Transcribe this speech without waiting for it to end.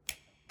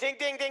Ding,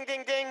 ding, ding,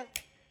 ding, ding.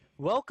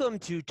 Welcome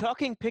to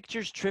Talking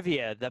Pictures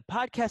Trivia, the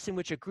podcast in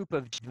which a group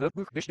of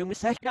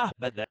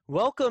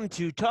Welcome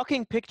to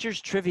Talking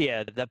Pictures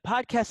Trivia, the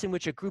podcast in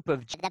which a group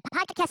of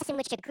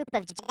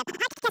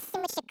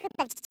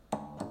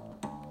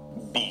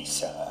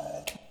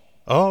B-side.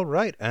 All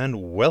right,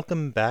 and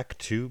welcome back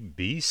to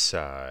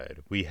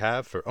B-side. We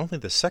have, for only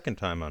the second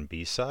time on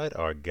B-side,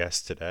 our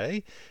guest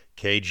today,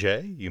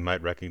 KJ. You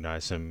might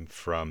recognize him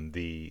from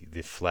the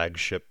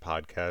flagship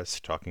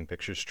podcast, Talking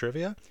Pictures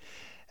Trivia.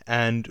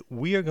 And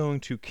we are going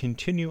to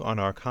continue on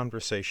our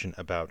conversation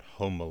about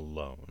Home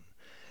Alone.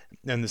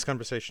 And this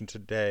conversation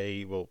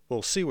today,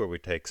 we'll see where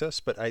it takes us,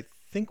 but I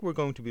think we're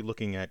going to be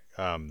looking at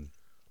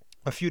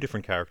a few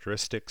different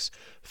characteristics: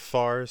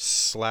 farce,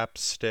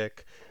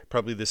 slapstick,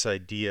 probably this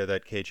idea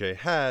that KJ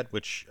had,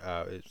 which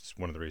is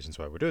one of the reasons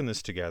why we're doing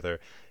this together,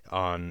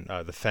 on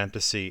the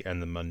fantasy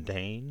and the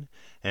mundane,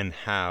 and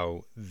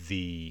how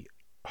the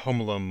Home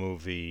Alone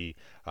movie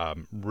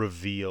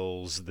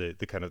reveals the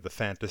kind of the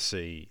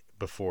fantasy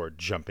before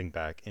jumping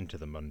back into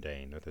the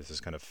mundane. There's this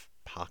kind of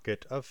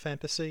pocket of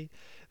fantasy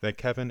that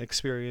Kevin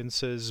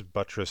experiences,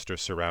 buttressed or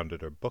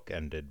surrounded or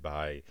bookended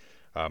by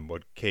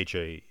what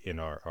KJ in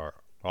our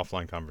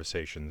offline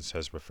conversations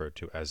has referred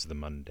to as the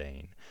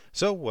mundane.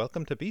 So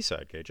welcome to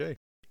B-Side, KJ.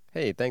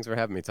 Hey, thanks for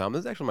having me, Tom.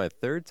 This is actually my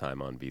third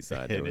time on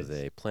B-Side. There was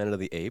a Planet of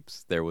the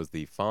Apes, there was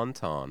the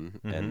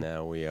Fontan, and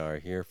now we are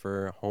here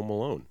for Home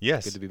Alone.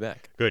 Yes. Good to be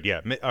back. Good,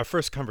 yeah. Our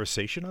first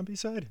conversation on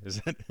B-Side?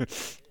 Is that...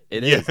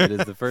 It is. It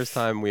is the first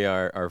time we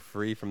are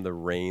free from the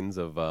reins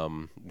of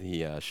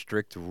the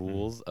strict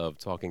rules of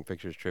Talking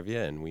Pictures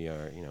Trivia, and we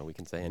are, we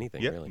can say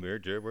anything, really.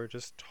 We're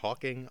just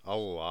talking a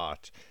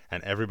lot,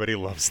 and everybody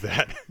loves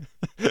that.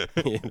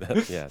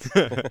 Yes.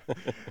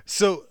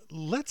 So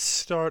let's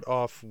start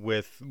off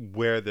with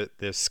where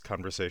this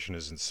conversation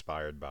is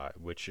inspired by,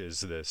 which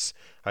is this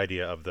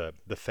idea of the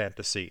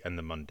fantasy and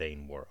the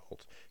mundane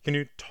world. Can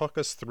you talk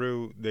us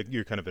through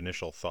your kind of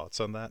initial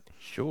thoughts on that?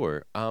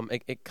 Sure.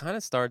 It kind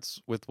of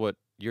starts with what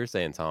you're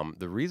saying, Tom.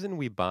 The reason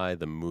we buy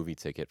the movie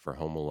ticket for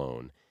Home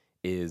Alone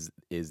is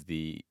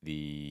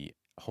the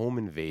home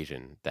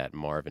invasion that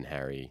Marv and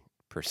Harry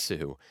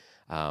pursue,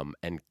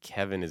 and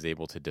Kevin is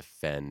able to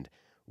defend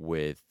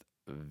with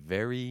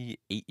very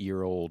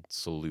 8-year-old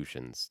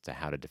solutions to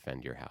how to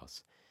defend your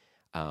house.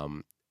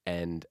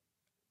 And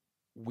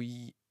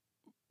we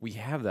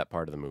have that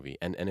part of the movie,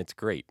 and it's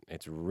great.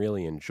 It's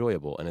really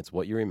enjoyable, and it's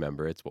what you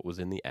remember. It's what was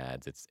in the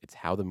ads. It's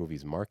how the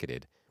movie's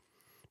marketed.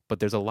 But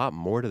there's a lot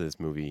more to this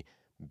movie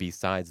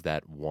besides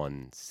that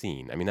one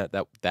scene. I mean,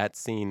 that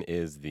scene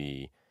is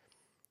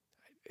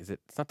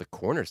it's not the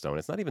cornerstone.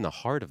 It's not even the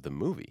heart of the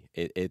movie.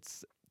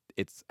 It's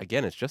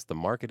again, it's just the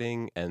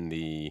marketing and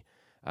the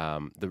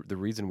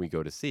reason we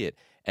go to see it.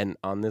 And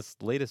on this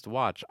latest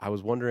watch, I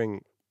was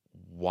wondering,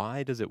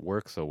 why does it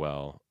work so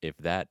well if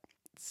that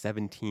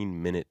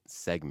 17-minute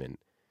segment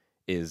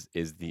is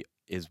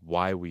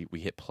why we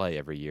hit play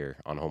every year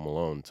on Home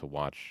Alone to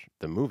watch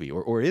the movie,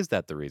 or is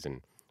that the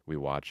reason we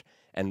watch?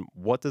 And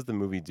what does the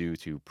movie do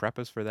to prep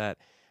us for that?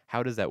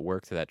 How does that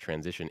work to that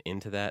transition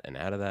into that and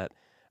out of that?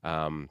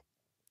 And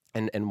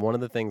one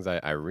of the things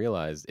I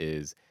realized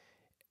is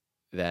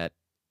that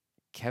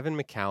Kevin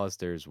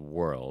McAllister's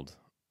world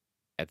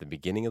at the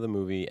beginning of the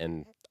movie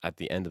and at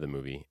the end of the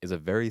movie is a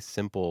very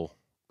simple,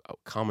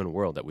 common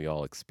world that we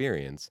all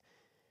experience.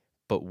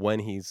 But when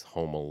he's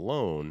home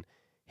alone,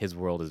 his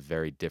world is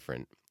very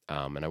different.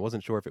 And I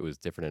wasn't sure if it was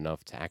different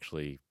enough to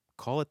actually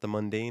call it the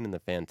mundane and the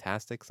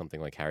fantastic,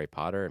 something like Harry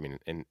Potter. I mean,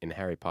 in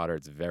Harry Potter,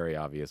 it's very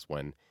obvious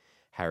when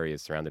Harry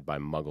is surrounded by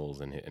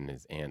muggles and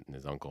his aunt and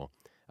his uncle,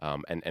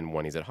 and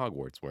when he's at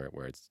Hogwarts,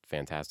 where it's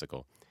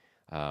fantastical.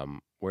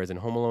 Whereas in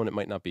Home Alone, it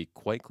might not be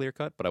quite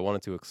clear-cut, but I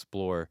wanted to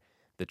explore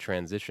the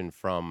transition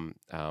from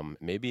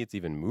maybe it's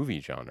even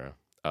movie genre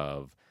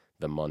of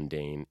the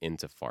mundane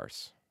into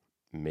farce.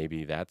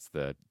 Maybe that's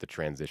the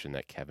transition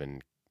that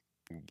Kevin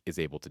is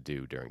able to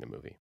do during the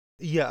movie.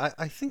 Yeah,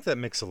 I think that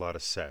makes a lot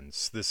of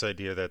sense. This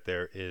idea that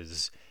there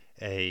is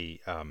a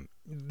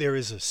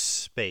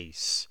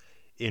space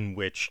in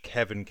which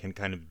Kevin can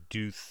kind of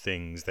do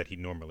things that he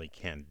normally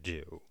can't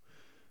do,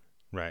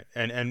 right?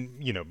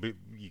 And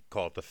you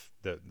call it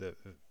the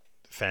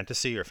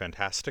fantasy or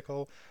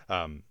fantastical.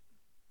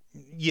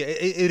 Yeah,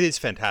 it is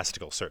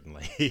fantastical,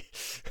 certainly,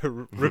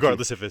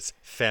 regardless if it's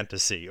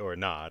fantasy or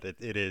not.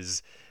 It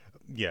is.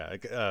 Yeah,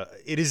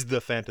 it is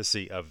the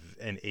fantasy of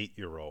an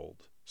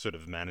 8-year-old sort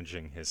of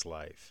managing his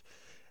life.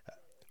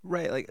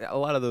 Right, like a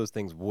lot of those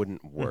things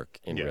wouldn't work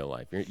in real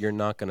life. You're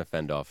not going to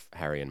fend off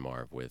Harry and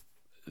Marv with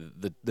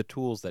the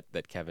tools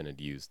that Kevin had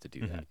used to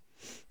do that.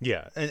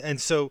 Yeah, and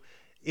so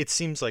it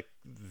seems like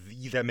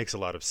that makes a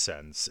lot of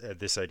sense,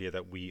 this idea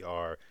that we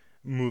are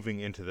moving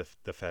into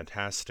the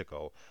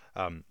fantastical.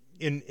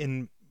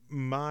 In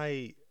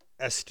my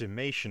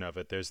estimation of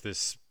it, there's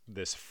this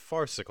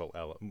farcical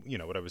element,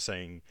 what I was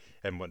saying,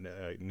 and what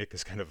Nick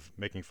is kind of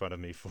making fun of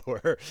me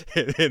for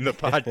in the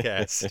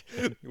podcast,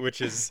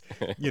 which is,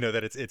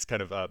 that it's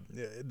kind of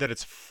that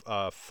it's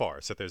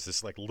farce, that there's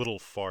this like little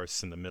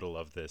farce in the middle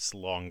of this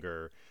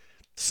longer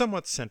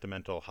somewhat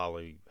sentimental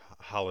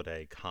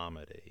holiday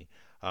comedy.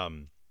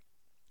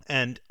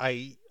 And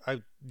I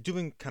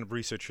doing kind of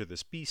research for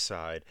this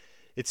B-side,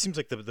 it seems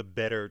like the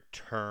better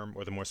term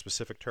or the more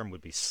specific term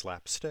would be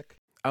slapstick.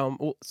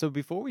 Well, so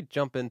before we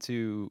jump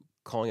into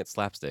calling it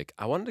slapstick,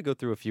 I wanted to go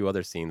through a few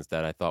other scenes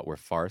that I thought were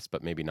farce,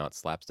 but maybe not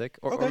slapstick,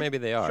 or Okay, maybe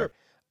they are.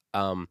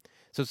 sure.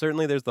 So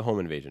certainly there's the home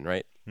invasion,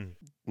 right? Mhm.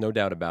 No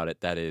doubt about it.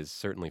 That is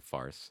certainly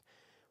farce.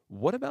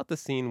 What about the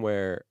scene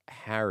where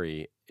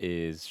Harry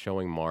is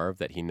showing Marv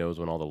that he knows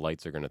when all the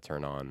lights are going to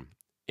turn on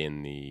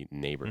in the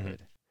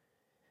neighborhood?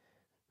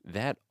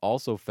 That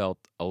also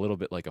felt a little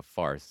bit like a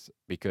farce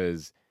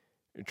because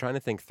trying to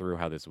think through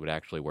how this would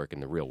actually work in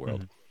the real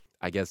world.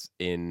 I guess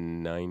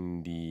in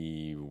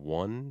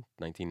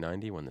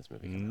 1990, when this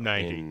movie came out.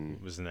 90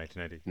 it was in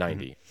 1990.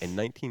 90. In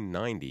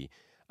 1990,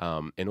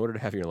 in order to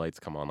have your lights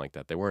come on like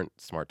that, they weren't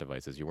smart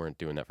devices. You weren't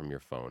doing that from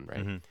your phone,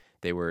 right?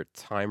 They were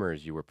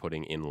timers you were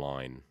putting in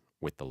line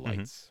with the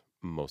lights,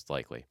 most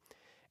likely.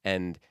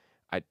 And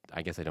I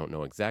guess I don't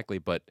know exactly,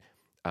 but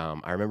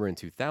I remember in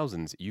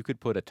 2000s, you could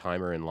put a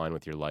timer in line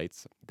with your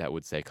lights that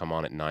would say, come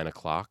on at 9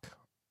 o'clock.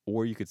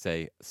 Or you could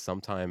say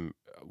sometime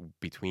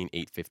between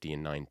 8:50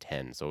 and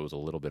 9:10, so it was a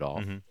little bit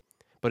off.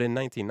 But in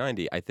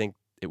 1990, I think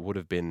it would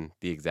have been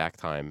the exact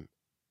time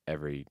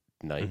every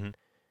night.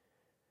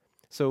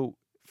 So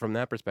from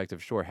that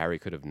perspective, sure, Harry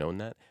could have known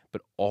that,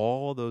 but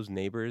all those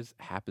neighbors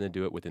happened to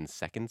do it within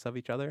seconds of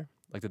each other.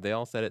 Like, did they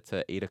all set it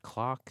to 8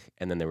 o'clock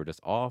and then they were just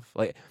off?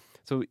 Like,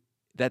 so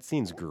that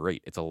scene's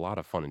great. It's a lot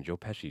of fun, and Joe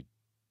Pesci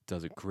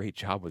does a great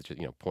job with just,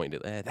 pointing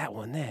at that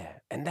one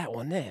there and that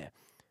one there.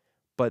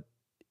 But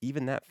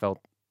even that felt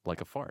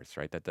like a farce,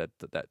 right? That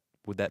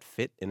would that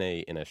fit in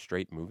a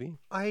straight movie?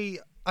 I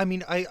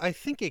mean, I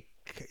think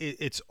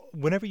it's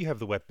whenever you have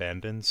the wet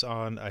bandits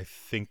on, I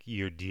think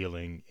you're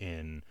dealing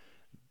in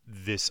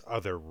this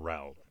other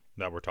realm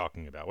that we're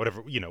talking about.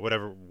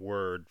 Whatever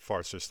word,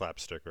 farce or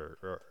slapstick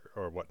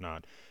or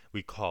whatnot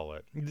we call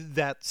it.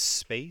 That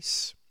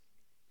space.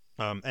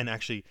 And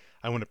actually,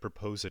 I want to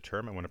propose a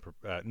term. I want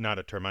to not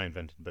a term I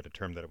invented, but a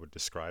term that would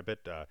describe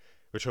it,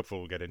 which hopefully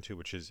we'll get into,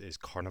 which is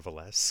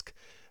carnivalesque.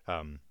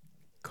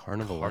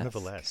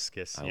 Carnivalesque,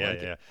 yes. I like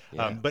it.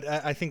 Yeah. But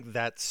I think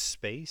that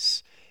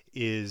space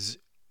is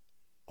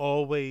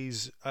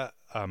always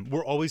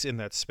we're always in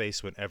that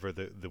space whenever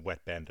the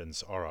wet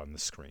bandits are on the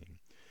screen.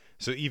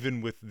 So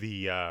even with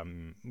the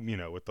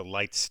with the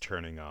lights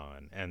turning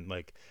on and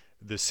like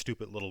the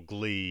stupid little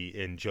glee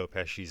in Joe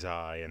Pesci's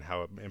eye and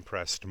how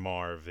impressed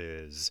Marv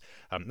is,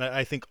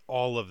 I think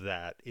all of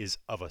that is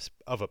of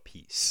a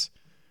piece.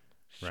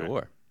 Right?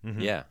 Sure.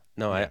 Yeah.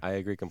 No, I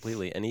agree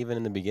completely. And even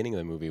in the beginning of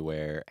the movie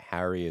where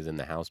Harry is in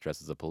the house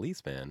dressed as a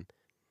policeman,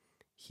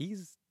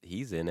 he's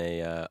in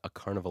a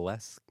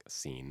carnivalesque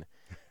scene.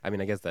 I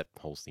mean, I guess that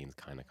whole scene's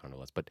kind of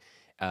carnivalesque, but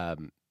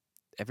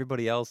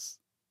everybody else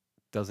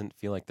doesn't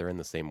feel like they're in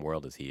the same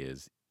world as he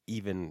is,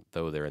 even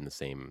though they're in the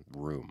same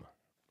room.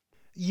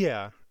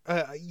 Yeah.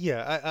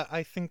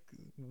 I think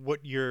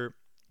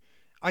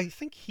I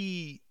think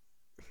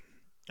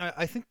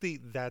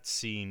that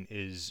scene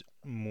is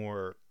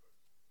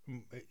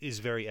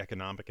very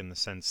economic in the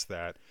sense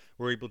that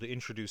we're able to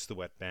introduce the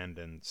wet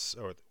bandits,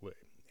 or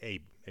a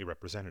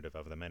representative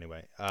of them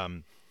anyway,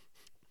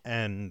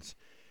 and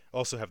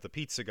also have the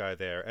pizza guy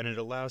there, and it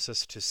allows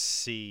us to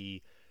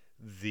see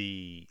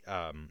the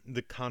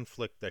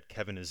conflict that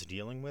Kevin is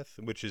dealing with,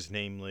 which is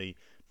namely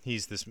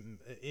he's this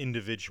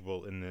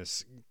individual in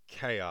this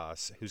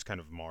chaos who's kind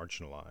of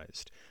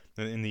marginalized.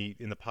 In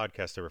the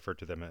podcast, I refer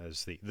to them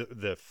as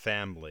the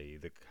family,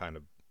 the kind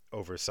of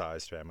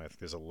oversized family. I think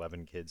there's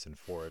 11 kids and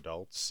 4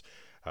 adults,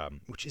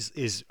 which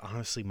is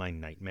honestly my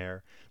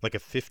nightmare. Like a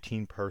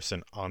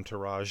 15-person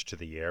entourage to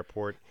the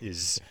airport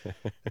is I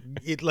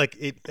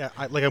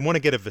want to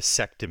get a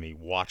vasectomy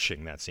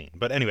watching that scene.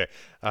 But anyway,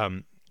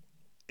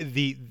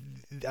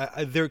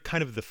 they're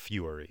kind of the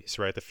Furies,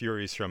 right? The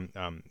Furies from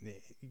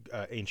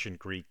ancient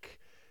Greek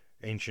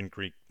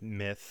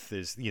myth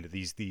is,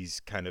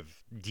 these kind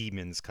of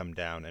demons come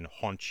down and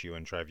haunt you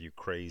and drive you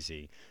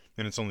crazy,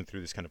 and it's only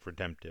through this kind of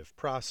redemptive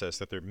process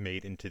that they're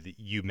made into the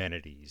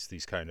Eumenides,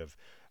 these kind of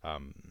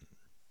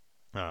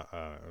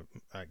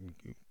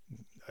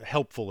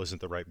helpful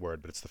isn't the right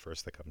word, but it's the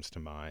first that comes to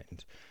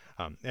mind.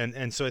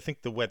 And so I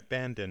think the wet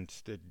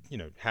bandit,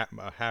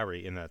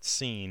 Harry in that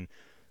scene,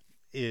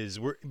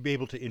 we're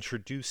able to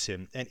introduce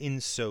him, and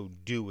in so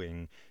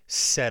doing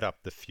set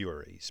up the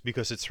Furies,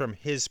 because it's from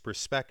his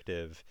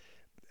perspective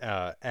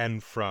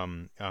and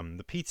from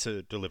the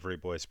pizza delivery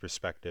boy's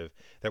perspective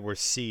that we're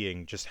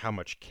seeing just how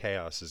much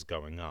chaos is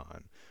going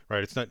on,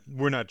 right?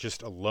 We're not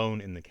just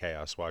alone in the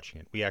chaos watching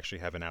it. We actually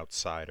have an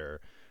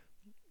outsider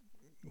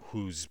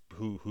who's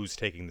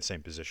taking the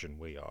same position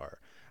we are.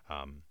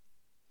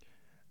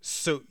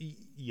 So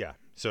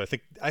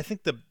I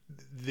think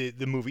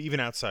the movie,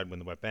 even outside when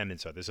the wet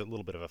bandits are, there's a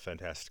little bit of a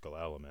fantastical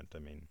element. I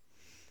mean,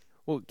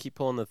 well, keep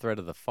pulling the thread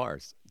of the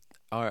farce.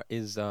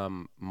 Is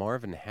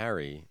Marv and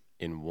Harry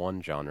in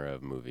one genre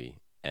of movie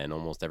and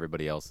almost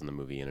everybody else in the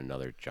movie in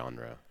another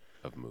genre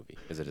of movie?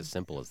 Is it as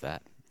simple as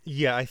that?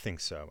 Yeah, I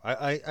think so.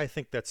 I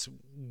think that's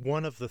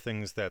one of the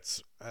things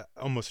that's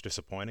almost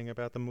disappointing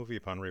about the movie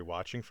upon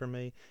rewatching for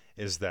me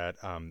is that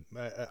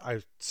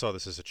I saw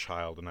this as a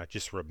child and I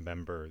just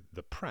remember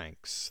the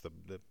pranks,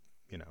 the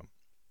you know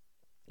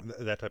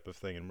that type of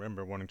thing, and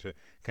remember wanting to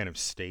kind of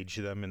stage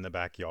them in the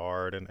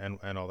backyard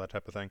and all that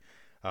type of thing.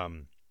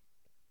 Um,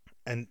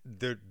 and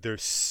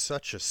there's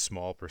such a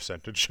small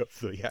percentage of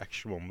the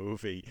actual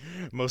movie.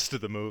 Most of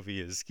the movie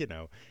is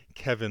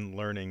Kevin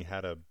learning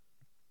how to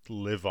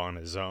live on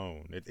his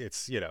own.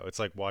 It's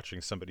like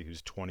watching somebody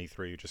who's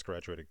 23 who just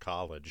graduated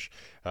college.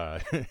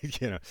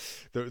 You know,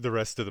 the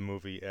rest of the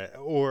movie,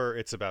 or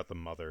it's about the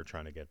mother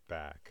trying to get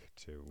back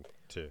to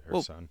her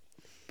Well, son.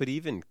 but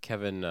even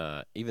Kevin,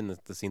 even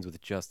the scenes with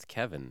just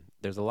Kevin,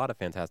 there's a lot of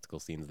fantastical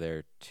scenes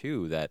there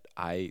too that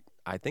I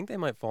think they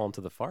might fall into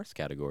the farce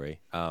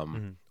category,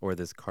 Hmm. or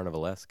this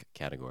carnivalesque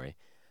category.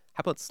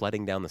 How about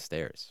sledding down the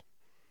stairs?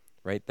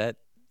 Right, that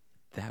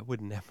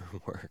would never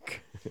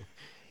work.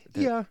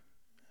 The- Yeah.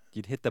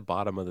 You'd hit the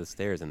bottom of the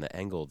stairs and the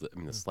angle. I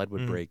mean, the sled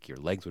would Hmm. break, your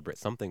legs would break,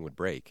 something would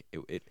break.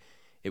 It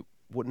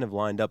wouldn't have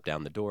lined up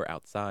down the door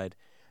outside.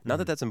 Not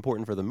that Hmm. that's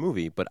important for the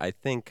movie, but I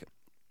think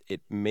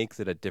it makes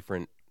it a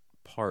different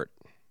part.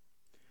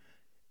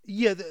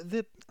 Yeah,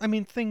 I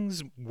mean,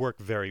 things work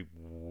very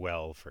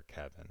well for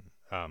Kevin.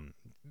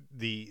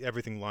 The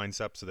everything lines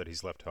up so that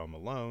he's left home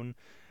alone.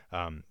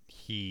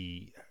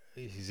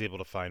 He's able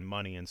to find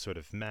money and sort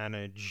of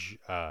manage.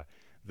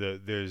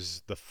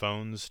 The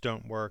phones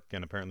don't work,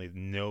 and apparently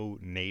no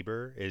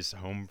neighbor is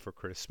home for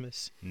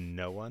Christmas.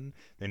 No one.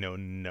 They know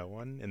no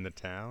one in the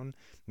town,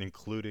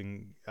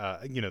 including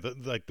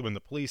like when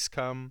the police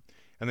come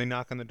and they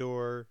knock on the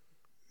door.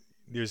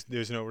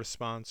 There's no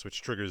response,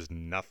 which triggers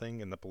nothing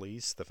in the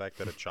police. The fact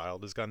that a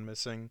child has gone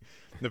missing,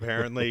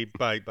 apparently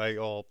by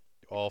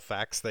all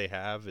facts they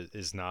have,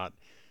 is not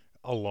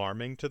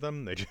alarming to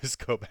them. They just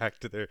go back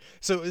to their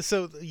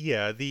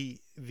yeah.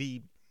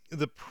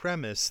 The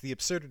premise, the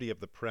absurdity of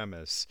the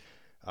premise,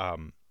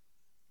 um,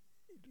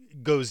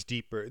 goes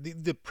deeper.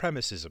 The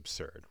premise is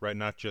absurd, right?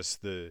 Not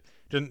just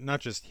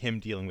him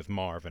dealing with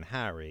Marv and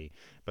Harry,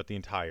 but the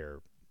entire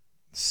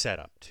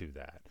setup to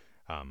that.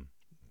 Um,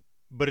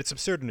 but it's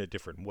absurd in a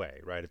different way,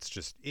 right?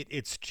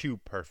 It's too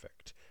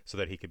perfect so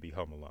that he could be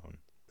home alone.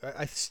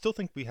 I still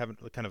think we haven't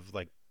kind of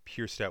like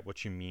pierced out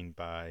what you mean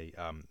by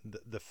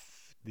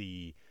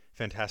the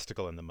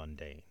fantastical and the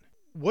mundane.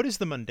 What is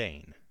the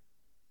mundane,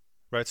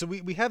 right? So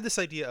we have this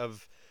idea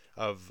of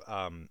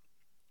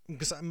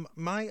because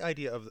my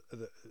idea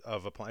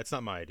of a plan. It's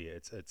not my idea.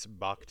 It's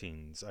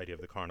Bakhtin's idea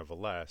of the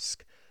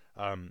carnivalesque.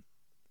 Um,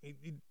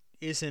 it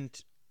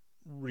isn't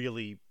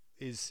really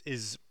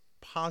is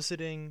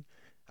positing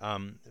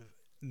um,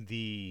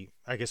 the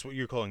I guess what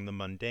you're calling the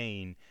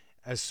mundane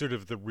as sort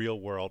of the real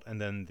world,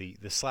 and then the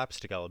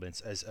slapstick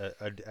elements as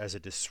as a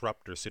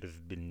disruptor, sort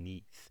of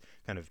beneath,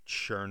 kind of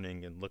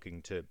churning and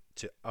looking to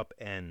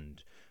upend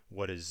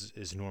what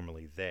is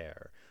normally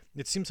there.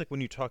 It seems like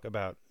when you talk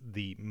about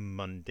the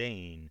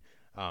mundane,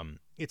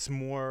 it's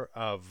more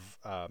of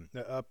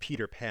a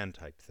Peter Pan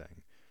type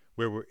thing,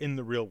 where we're in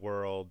the real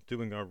world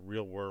doing our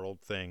real world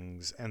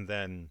things, and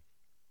then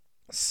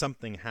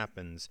something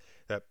happens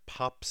that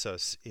pops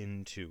us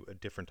into a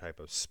different type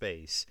of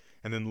space,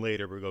 and then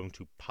later we're going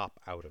to pop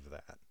out of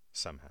that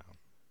somehow.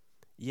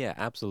 Yeah,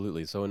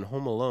 absolutely. So in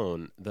Home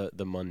Alone,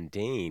 the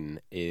mundane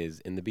is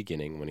in the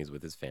beginning when he's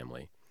with his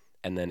family.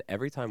 And then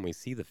every time we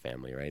see the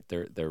family, right?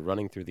 They're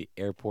running through the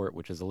airport,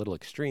 which is a little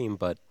extreme,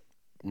 but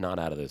not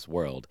out of this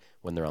world.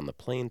 When they're on the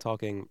plane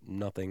talking,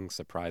 nothing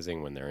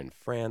surprising. When they're in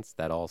France,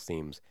 that all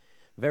seems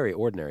very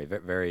ordinary,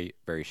 very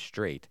very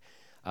straight.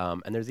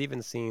 And there's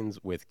even scenes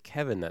with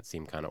Kevin that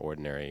seem kind of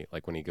ordinary,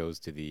 like when he goes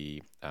to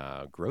the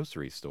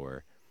grocery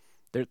store.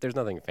 There's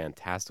nothing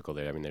fantastical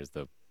there. I mean, there's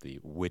the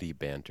witty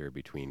banter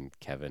between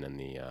Kevin and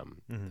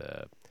Mm-hmm.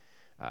 the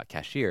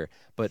cashier,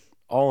 but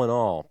all in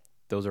all,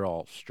 those are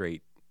all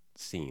straight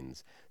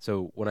scenes.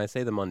 So when I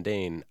say the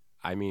mundane,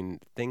 I mean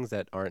things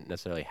that aren't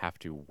necessarily have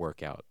to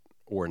work out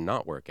or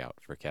not work out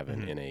for Kevin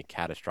Mm-hmm. in a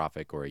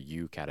catastrophic or a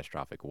you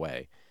catastrophic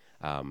way.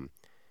 Um,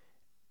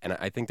 and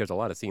I think there's a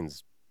lot of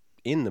scenes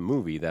in the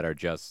movie that are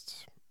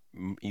just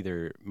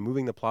either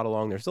moving the plot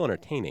along. They're still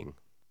entertaining,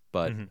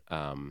 but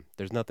Mm-hmm.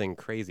 there's nothing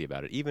crazy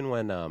about it. Even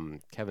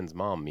when Kevin's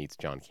mom meets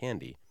John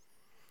Candy,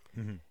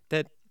 Mm-hmm.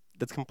 that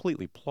that's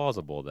completely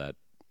plausible.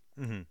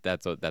 Mm-hmm.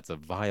 That's a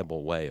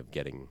viable way of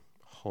getting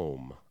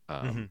home.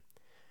 Mm-hmm.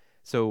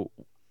 So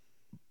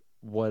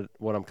what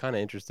I'm kind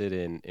of interested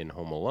in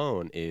Home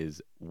Alone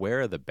is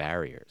where are the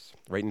barriers?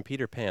 Right in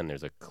Peter Pan,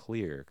 there's a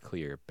clear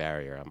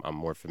barrier. I'm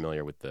more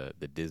familiar with the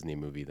Disney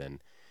movie than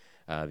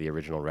the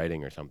original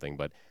writing or something.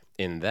 But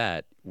in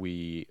that,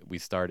 we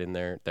start in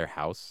their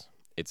house.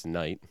 It's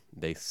night.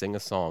 They sing a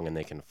song and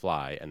they can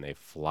fly, and they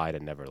fly to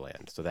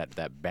Neverland. So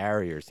that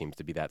barrier seems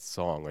to be that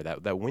song or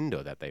that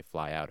window that they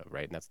fly out of,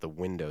 right? And that's the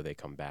window they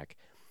come back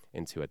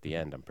into at the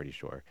Mm-hmm. end. I'm pretty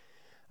sure.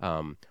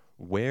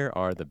 Where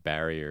are the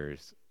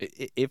barriers?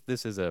 If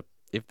this is a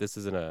if this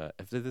is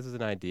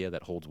an idea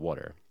that holds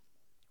water,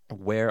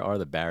 where are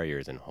the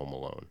barriers in Home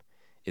Alone?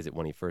 Is it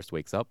when he first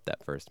wakes up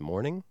that first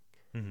morning?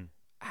 Mm-hmm.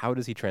 How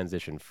does he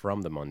transition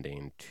from the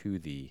mundane to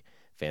the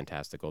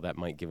fantastical? That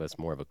might give us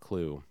more of a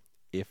clue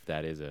if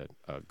that is a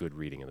good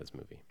reading of this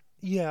movie.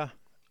 Yeah,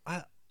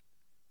 I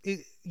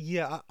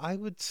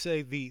would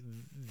say the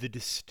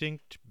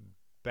distinct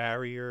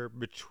barrier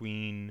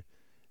between,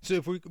 so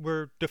if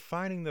we're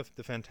defining the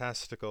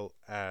fantastical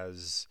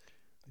as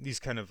these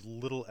kind of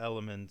little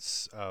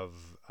elements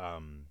of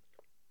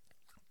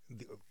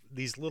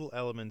these little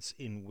elements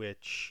in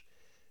which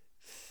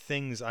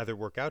things either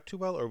work out too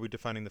well, or are we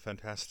defining the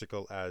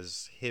fantastical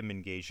as him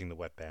engaging the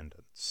wet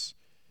bandits?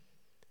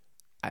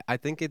 I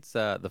think it's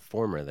the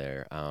former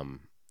there.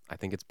 I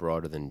think it's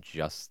broader than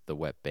just the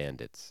wet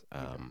bandits.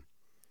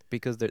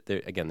 Because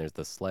again, there's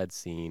the sled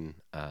scene.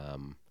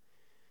 I'm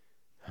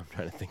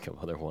trying to think of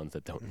other ones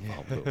that don't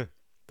involve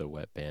the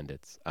wet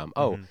bandits.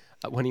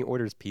 When he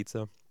orders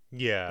pizza,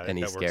 Yeah, and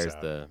he that works scares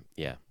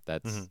out.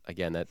 that's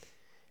again that.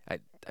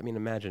 I mean,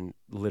 imagine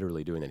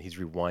literally doing that. He's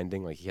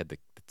rewinding, like he had the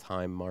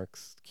time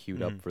marks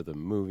queued up for the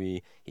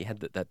movie. He had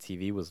that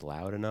TV was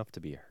loud enough to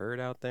be heard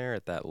out there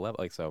at that level.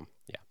 Like so,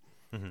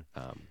 yeah.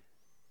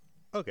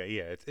 Okay,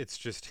 yeah, it's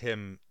just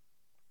him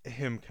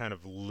kind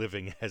of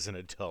living as an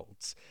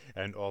adult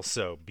and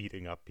also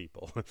beating up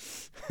people.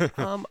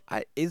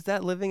 Is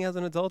that living as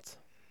an adult?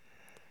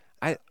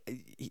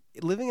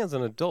 Living as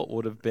an adult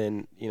would have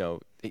been,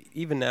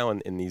 even now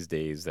in these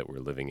days that we're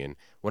living in,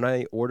 when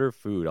I order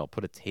food, I'll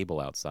put a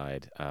table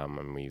outside.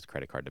 And we use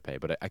credit card to pay,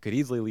 but I could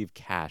easily leave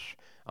cash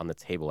on the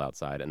table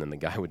outside, and then the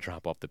guy would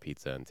drop off the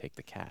pizza and take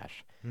the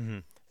cash. Mm-hmm.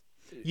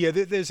 Yeah,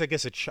 there's I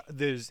guess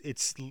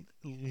it's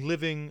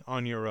living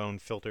on your own,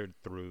 filtered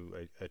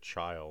through a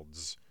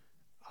child's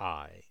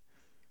eye,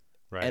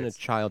 right? And a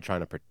child trying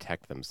to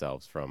protect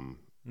themselves from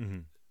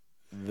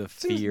the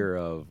fear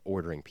of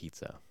ordering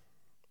pizza.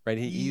 Right?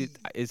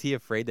 Is he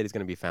afraid that he's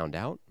going to be found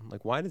out?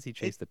 Like, why does he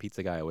chase the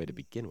pizza guy away to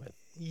begin with?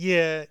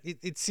 Yeah,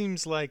 it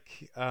seems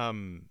like I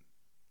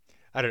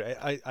don't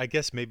know. I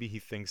guess maybe he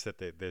thinks that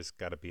there's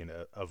got to be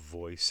a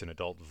voice, an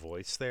adult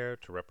voice there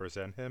to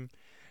represent him.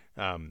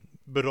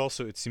 But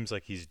also, it seems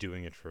like he's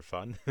doing it for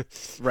fun.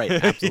 Right,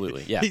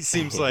 absolutely, yeah. He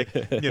seems like,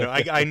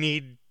 I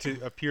need to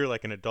appear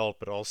like an adult,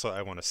 but also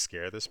I want to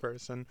scare this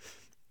person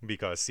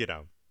because,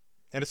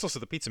 and it's also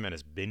the pizza man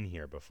has been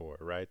here before,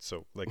 right?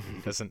 So, like,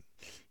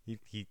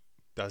 he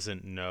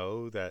doesn't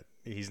know that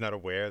he's not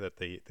aware that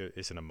there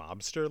isn't a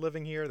mobster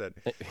living here, that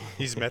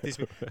he's met these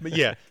people. But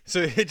yeah, so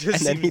it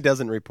just and then he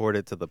doesn't report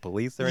it to the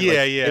police. Or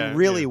yeah, It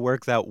really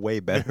works out way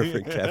better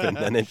for Kevin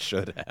than it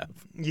should have.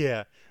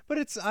 Yeah,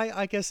 but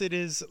I guess it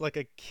is like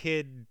a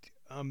kid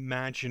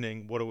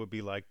imagining what it would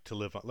be like to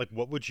live on. Like,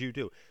 what would you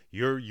do?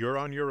 You're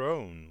on your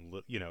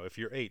own. If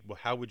you're 8, well,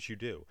 how would you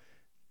do?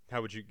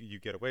 How would you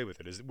get away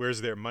with it?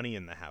 Where's there money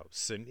in the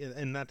house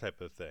and that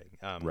type of thing?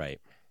 Right.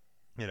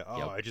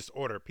 I just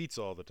order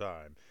pizza all the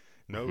time.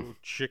 No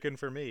chicken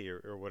for me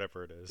or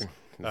whatever it is.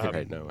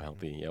 Right, no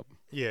healthy. Yep.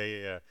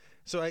 Yeah.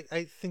 So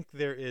I think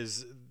there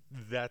is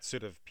that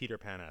sort of Peter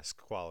Pan-esque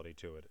quality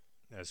to it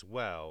as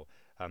well.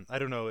 I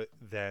don't know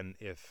then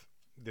if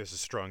there's a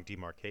strong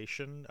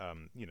demarcation.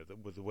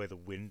 With the way the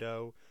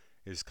window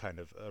is kind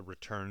of a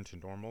return to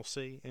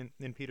normalcy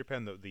in Peter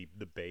Pan,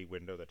 the bay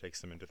window that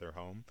takes them into their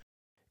home.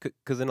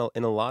 Because in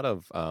a lot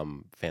of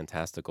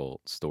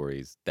fantastical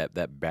stories,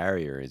 that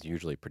barrier is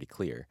usually pretty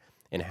clear.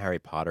 In Harry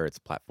Potter, it's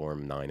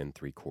platform 9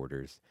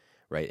 3/4.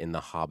 Right. In The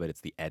Hobbit, it's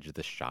the edge of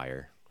the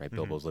Shire. Right.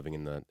 Bilbo's living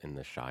in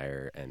the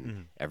Shire,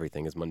 and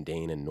everything is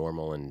mundane and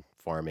normal and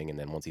farming. And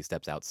then once he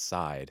steps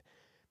outside,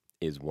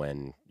 is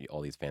when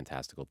all these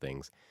fantastical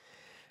things.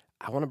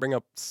 I want to bring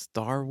up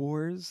Star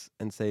Wars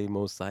and say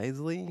Mos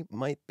Eisley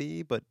might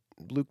be, but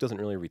Luke doesn't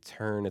really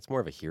return. It's more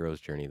of a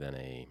hero's journey than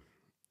a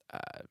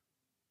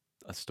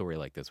story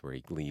like this where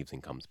he leaves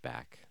and comes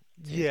back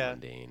to his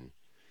mundane.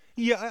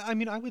 Yeah, I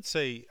mean, I would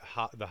say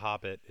The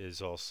Hobbit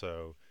is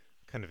also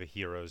kind of a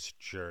hero's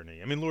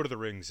journey. I mean, Lord of the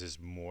Rings is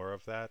more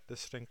of that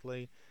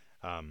distinctly.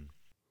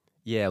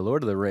 Yeah,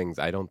 Lord of the Rings,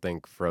 I don't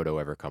think Frodo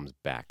ever comes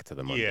back to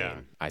the mundane. Yeah.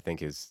 I think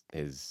his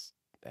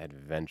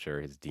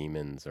adventure, his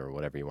demons, or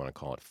whatever you want to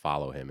call it,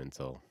 follow him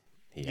until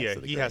he heads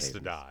to the he Grey has to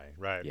Havens. die,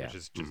 right? Yeah. Which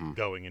is just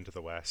going into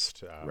the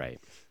West. Right.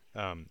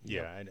 I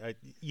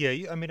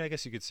mean, I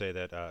guess you could say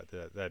that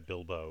that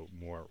Bilbo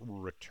more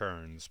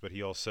returns, but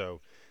he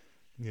also,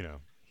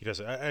 he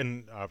doesn't.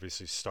 And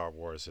obviously, Star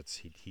Wars,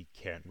 he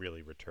can't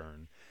really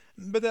return.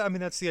 But I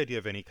mean, that's the idea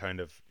of any kind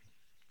of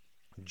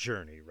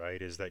journey,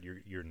 right? Is that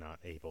you're not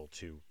able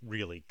to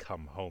really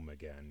come home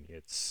again.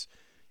 It's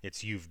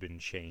you've been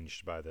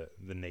changed by the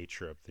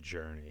nature of the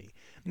journey.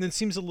 And it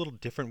seems a little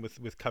different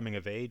with coming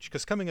of age,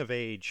 because coming of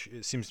age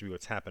seems to be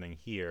what's happening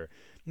here.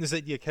 Is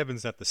that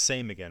Kevin's not the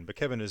same again, but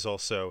Kevin is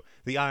also,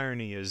 the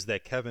irony is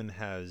that Kevin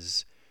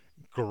has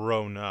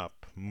grown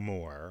up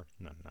more.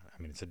 I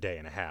mean, it's a day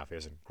and a half. He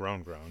hasn't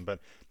grown, but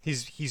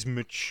he's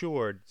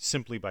matured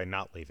simply by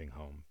not leaving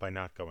home, by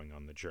not going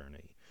on the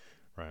journey,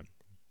 right?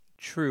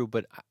 True,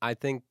 but I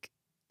think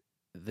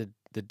the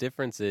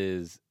difference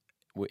is,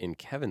 in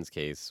Kevin's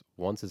case,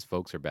 once his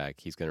folks are back,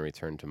 he's going to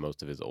return to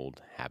most of his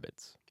old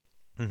habits.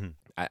 Mhm.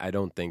 I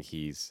don't think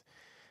he's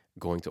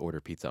going to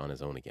order pizza on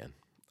his own again.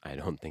 I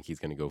don't think he's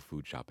going to go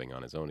food shopping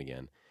on his own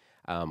again.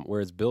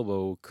 Whereas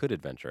Bilbo could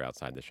adventure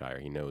outside the Shire.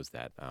 He knows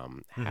that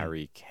Mhm.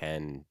 Harry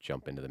can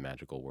jump into the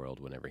magical world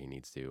whenever he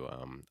needs to.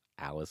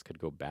 Alice could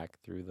go back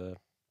through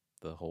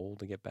the hole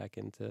to get back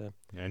into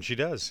And she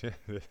does.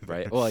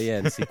 right. Well, yeah,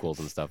 and sequels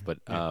and stuff. But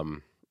Yeah.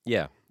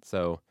 yeah.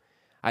 So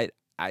I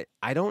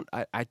I don't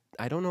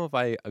know if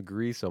I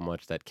agree so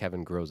much that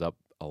Kevin grows up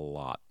a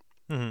lot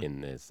Mhm. in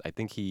this. I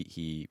think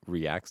he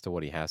reacts to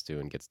what he has to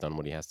and gets done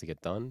what he has to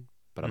get done,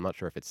 but I'm not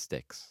sure if it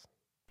sticks.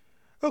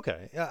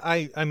 Okay.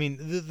 I mean,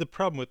 the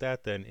problem with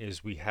that then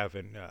is we have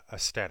a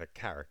static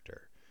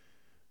character,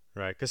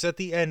 right? Because at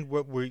the end,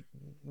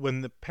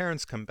 when the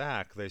parents come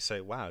back, they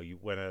say, "Wow, you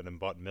went out and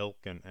bought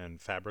milk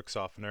and fabric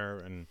softener,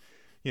 and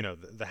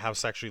the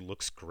house actually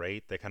looks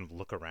great." They kind of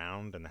look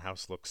around, and the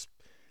house looks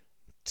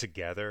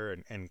together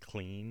and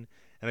clean.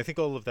 And I think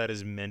all of that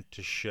is meant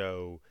to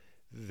show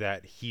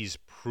that he's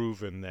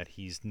proven that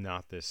he's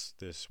not this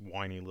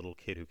whiny little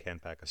kid who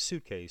can't pack a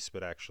suitcase,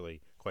 but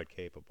actually quite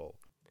capable.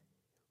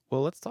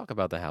 Well, let's talk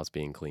about the house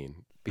being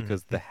clean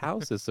because the Mhm.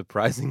 house is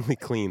surprisingly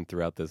clean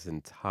throughout this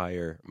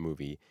entire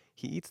movie.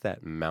 He eats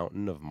that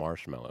mountain of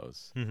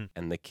marshmallows, Mhm.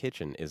 and the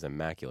kitchen is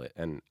immaculate.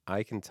 And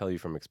I can tell you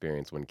from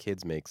experience when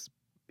kids makes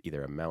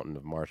either a mountain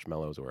of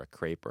marshmallows or a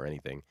crepe or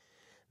anything,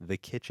 the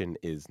kitchen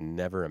is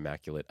never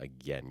immaculate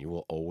again. You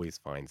will always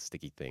find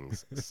sticky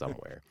things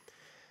somewhere.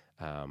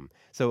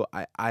 So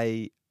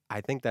I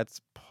think that's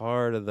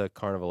part of the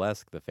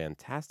carnivalesque, the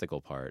fantastical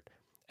part,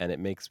 and it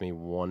makes me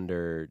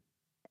wonder: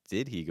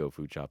 did he go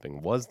food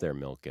shopping? Was there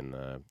milk in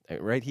the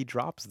right? He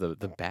drops the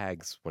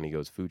bags when he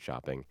goes food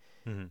shopping.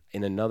 Mhm.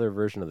 In another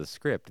version of the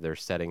script, they're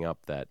setting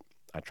up that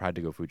I tried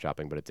to go food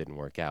shopping, but it didn't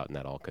work out, and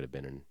that all could have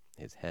been in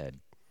his head.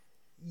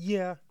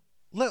 Yeah.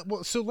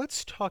 So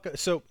let's talk.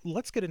 So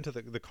let's get into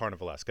the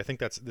carnivalesque. I think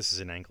this is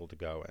an angle to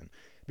go in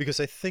because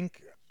I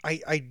think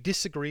I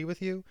disagree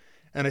with you,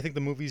 and I think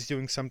the movie's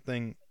doing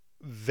something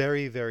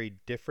very very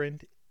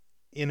different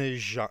in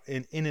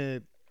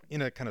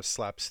a kind of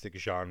slapstick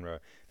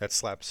genre that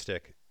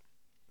slapstick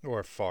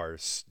or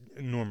farce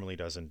normally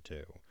doesn't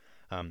do.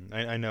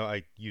 I know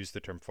I used the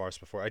term farce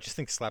before. I just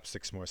think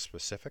slapstick's more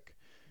specific.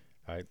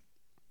 Right?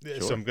 So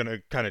Sure, I'm gonna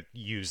kind of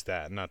use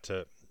that, not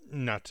to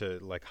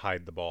like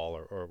hide the ball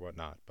or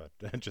whatnot, but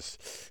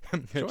just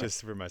sure.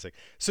 just for my sake.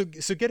 So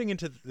getting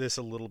into this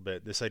a little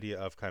bit, this idea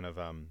of kind of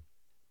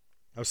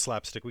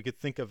slapstick, we could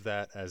think of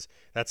that as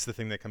that's the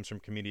thing that comes from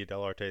Commedia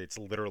dell'arte. It's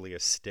literally a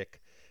stick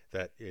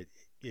that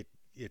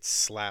it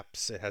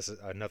slaps. It has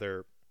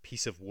another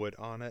piece of wood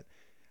on it,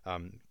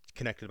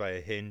 connected by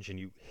a hinge, and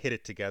you hit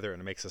it together, and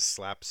it makes a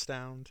slap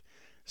sound.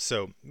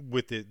 So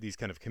with these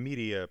kind of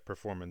commedia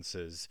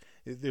performances,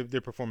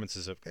 they're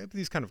performances of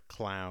these kind of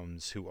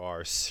clowns who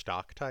are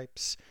stock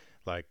types,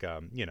 like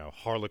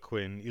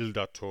Harlequin, Il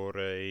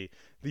Dottore,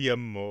 the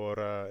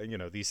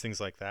Amora, these things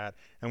like that.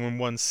 And when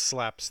one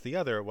slaps the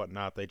other or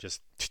whatnot, they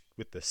just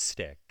with the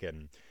stick,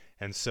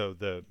 and so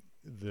the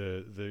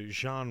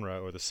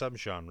genre or the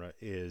subgenre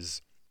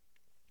is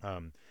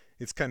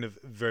it's kind of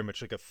very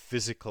much like a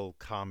physical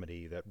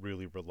comedy that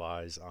really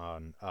relies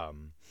on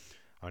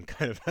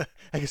kind of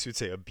I guess you'd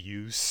say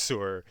abuse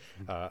or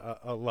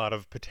a lot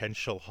of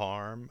potential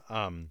harm.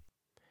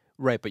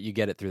 Right, but you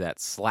get it through that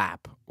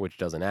slap, which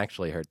doesn't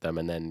actually hurt them,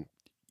 and then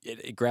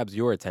it grabs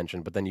your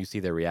attention, but then you see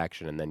their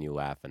reaction, and then you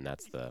laugh, and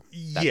that's the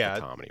Yeah,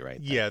 comedy right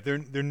there. yeah,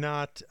 they're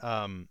not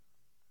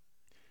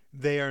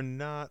they are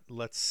not,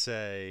 let's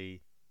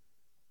say,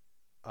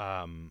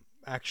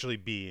 actually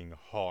being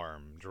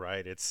harmed,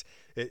 right? It's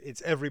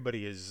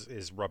everybody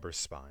is rubber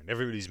spine.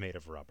 Everybody's made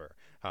of rubber.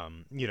 A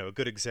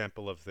good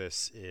example of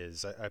this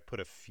is I put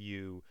a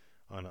few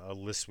on a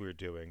list we are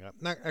doing.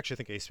 Actually, I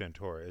think Ace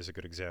Ventura is a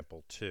good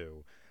example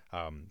too.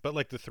 But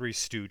like the Three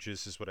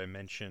Stooges is what I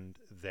mentioned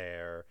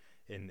there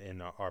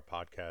in our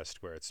podcast,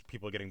 where it's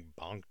people getting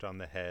bonked on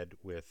the head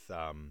with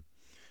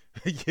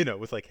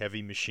with like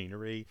heavy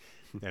machinery,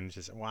 and it's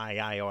just why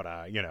I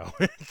oughta,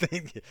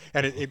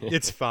 and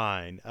it's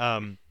fine.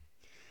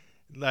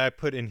 I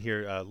put in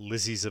here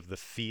Lizzie's of the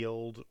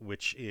Field,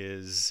 which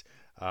is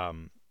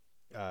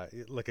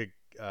like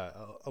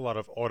a lot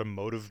of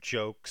automotive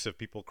jokes of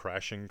people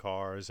crashing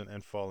cars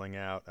and falling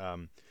out.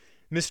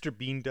 Mr.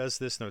 Bean does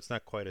this. No, it's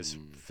not quite as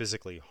Mm.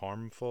 physically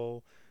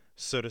harmful,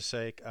 so to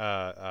say.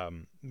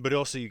 But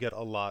also you get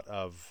a lot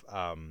of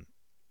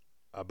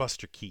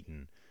Buster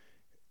Keaton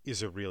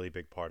is a really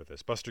big part of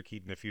this. Buster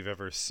Keaton, if you've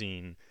ever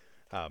seen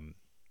um,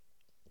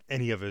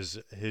 any of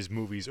his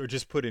movies, or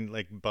just put in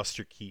like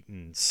Buster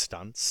Keaton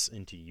stunts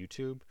into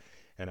YouTube,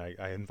 and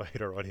I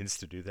invite our audience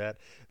to do that.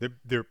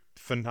 They're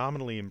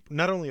phenomenally.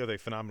 Not only are they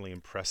phenomenally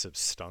impressive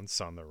stunts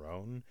on their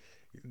own,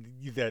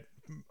 that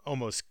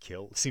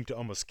seem to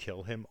almost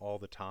kill him all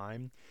the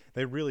time.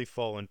 They really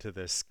fall into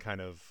this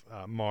kind of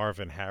Marv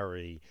and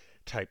Harry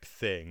type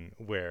thing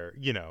where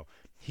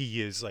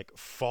he is like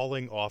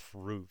falling off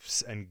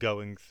roofs and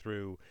going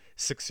through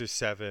 6 or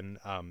 7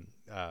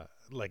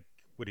 like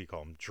what do you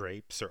call them,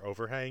 drapes or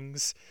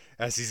overhangs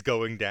as he's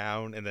going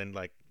down, and then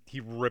like he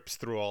rips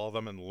through all of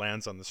them and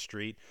lands on the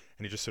street,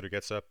 and he just sort of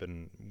gets up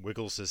and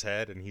wiggles his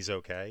head, and he's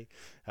okay.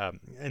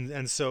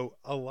 And so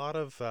a lot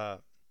of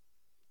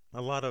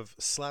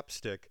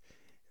slapstick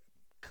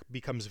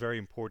becomes very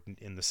important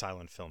in the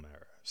silent film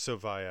era. So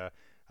via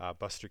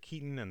Buster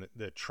Keaton and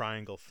the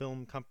Triangle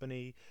Film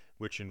Company,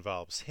 which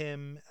involves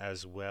him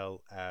as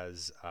well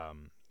as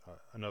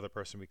another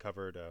person we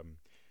covered,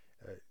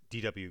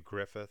 D.W.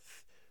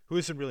 Griffith, who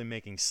isn't really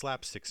making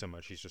slapstick so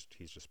much. He's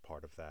just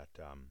part of that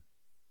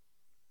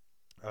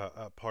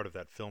part of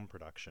that film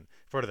production,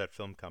 part of that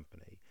film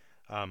company,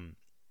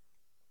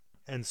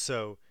 and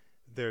so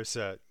there's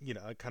a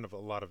kind of a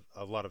lot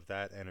of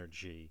that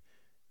energy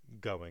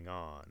going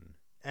on,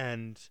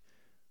 and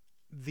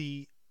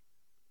the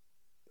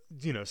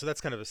so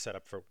that's kind of a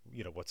setup for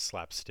what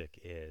slapstick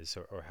is,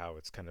 or how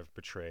it's kind of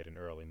portrayed in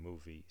early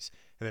movies,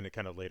 and then it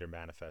kind of later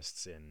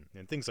manifests in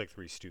things like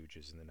Three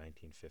Stooges in the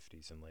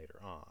 1950s and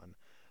later on.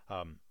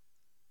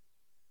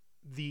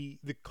 The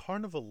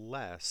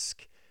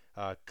carnivalesque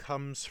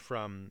comes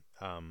from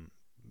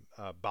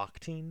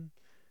Bakhtin.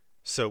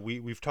 So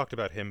we've talked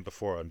about him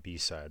before on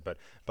B-side, but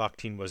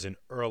Bakhtin was an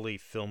early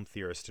film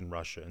theorist in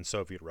Russia, in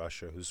Soviet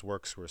Russia, whose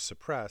works were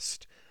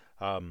suppressed.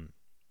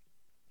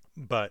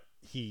 But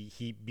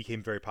he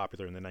became very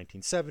popular in the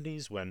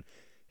 1970s when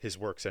his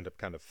works end up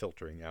kind of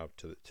filtering out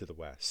to the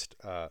West.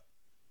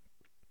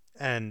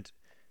 And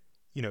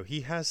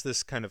he has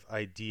this kind of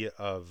idea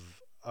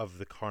of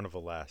the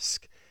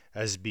carnivalesque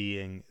as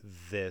being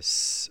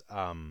this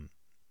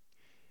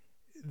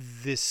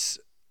this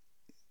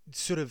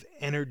sort of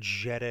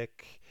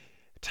energetic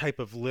type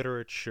of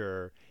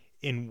literature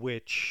in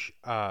which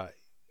the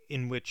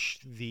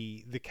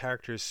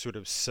characters sort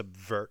of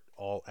subvert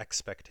all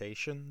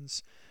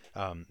expectations,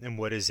 and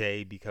what is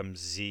A becomes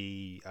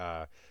Z.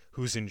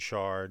 Who's in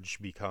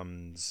charge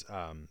becomes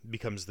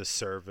the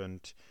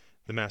servant.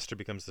 The master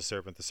becomes the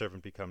servant. The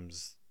servant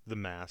becomes the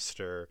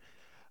master.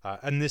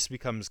 And this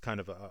becomes kind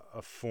of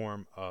a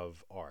form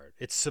of art.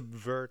 It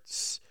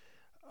subverts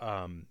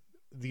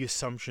the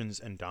assumptions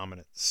and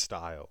dominant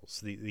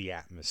styles, the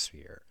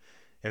atmosphere,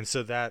 and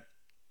so that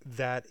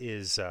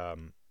is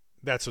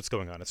that's what's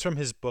going on. It's from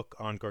his book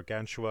on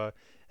Gargantua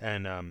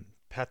and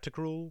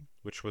Pantagruel,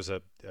 which was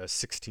a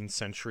 16th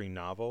century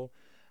novel,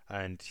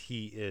 and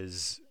he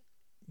is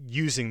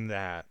using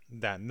that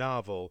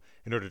novel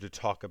in order to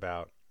talk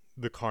about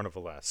the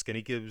carnivalesque, and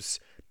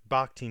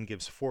Bakhtin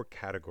gives 4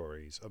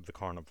 categories of the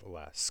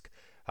carnivalesque.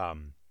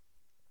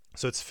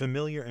 So it's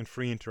familiar and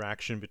free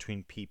interaction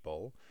between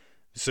people.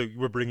 So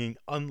we're bringing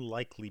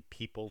unlikely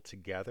people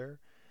together,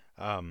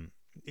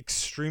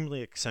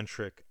 extremely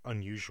eccentric,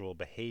 unusual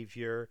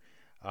behavior,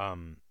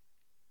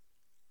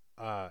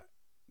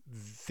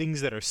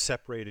 things that are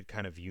separated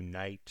kind of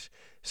unite.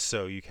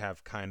 So you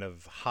have kind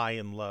of high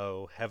and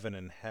low, heaven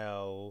and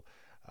hell,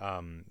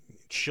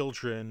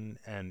 children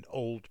and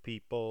old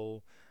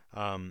people,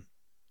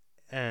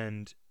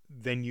 and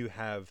then you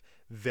have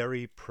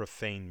very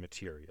profane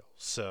material.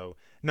 So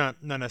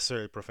not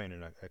necessarily profane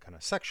in a kind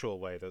of sexual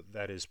way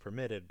that is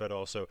permitted, but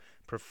also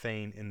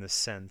profane in the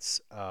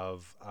sense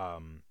of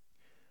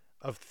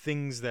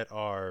things that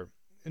are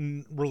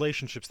in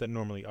relationships that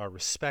normally are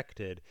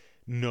respected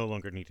no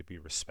longer need to be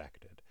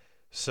respected.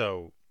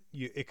 So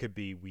it could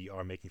be we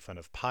are making fun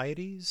of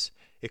pieties.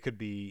 It could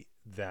be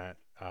that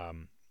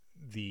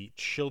the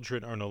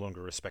children are no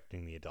longer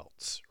respecting the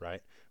adults,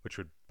 right? Which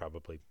would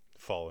probably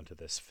fall into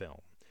this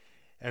film.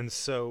 And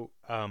so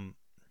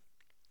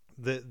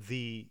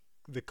the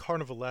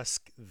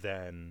carnivalesque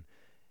then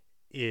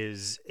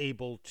is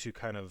able to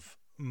kind of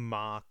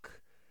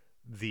mock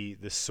the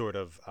sort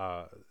of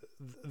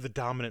the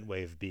dominant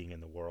way of being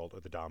in the world, or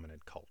the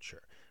dominant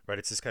culture, right?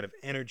 It's this kind of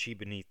energy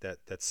beneath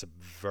that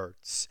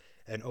subverts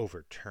and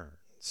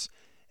overturns.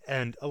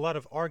 And a lot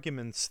of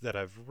arguments that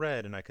I've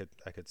read, and I could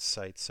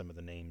cite some of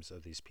the names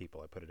of these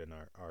people. I put it in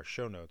our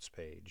show notes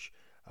page.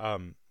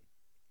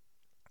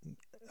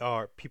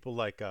 Are people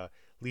like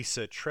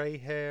Lisa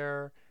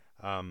Trehair,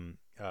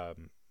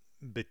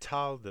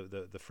 Bital,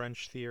 the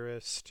French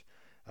theorist,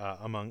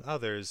 among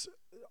others,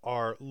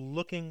 are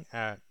looking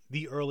at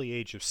the early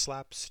age of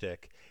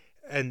slapstick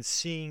and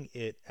seeing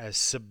it as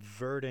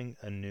subverting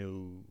a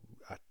new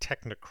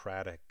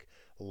technocratic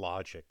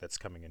logic that's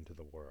coming into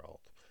the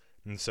world.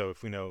 And so,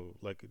 if we know,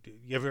 like, do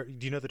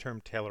you know the term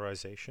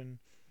Taylorization?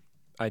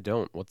 I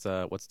don't. What's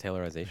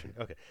Taylorization?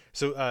 Okay,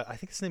 so I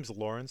think his name's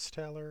Lawrence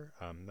Taylor.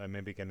 I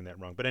may be getting that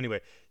wrong, but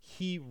anyway,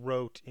 he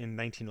wrote in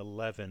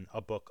 1911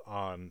 a book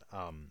on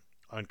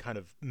kind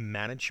of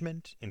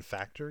management in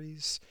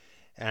factories,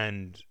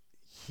 and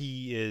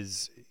he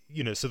is,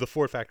 so the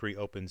Ford factory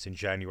opens in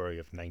January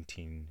of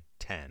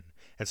 1910,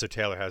 and so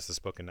Taylor has this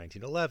book in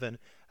 1911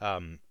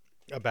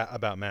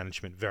 about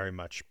management, very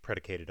much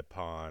predicated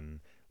upon,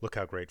 look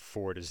how great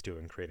Ford is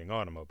doing creating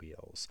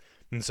automobiles.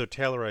 And so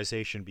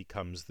Taylorization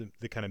becomes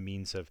the kind of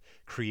means of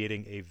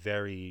creating a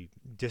very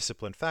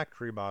disciplined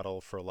factory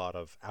model for a lot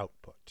of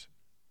output.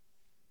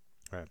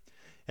 Right.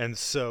 And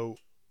so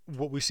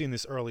what we see in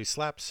this early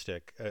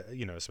slapstick,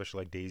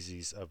 especially like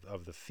Daisies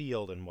of the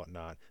Field and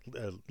whatnot,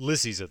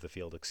 Lizzie's of the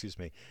Field, excuse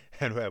me,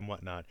 and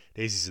whatnot.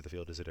 Daisies of the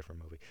Field is a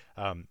different movie.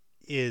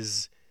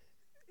 Is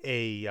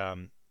a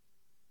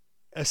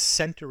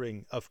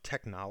centering of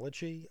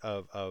technology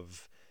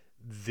of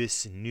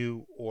this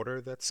new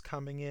order that's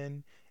coming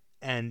in,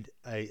 and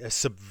a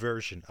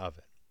subversion of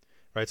it,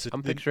 right? So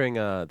I'm picturing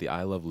the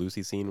I Love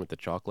Lucy scene with the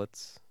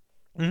chocolates.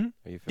 Mm-hmm.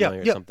 Are you Yeah,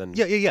 familiar? yeah, Something?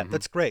 yeah, yeah, yeah. Mhm.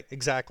 That's great.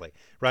 Exactly.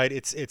 Right.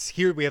 It's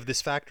here we have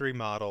this factory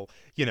model.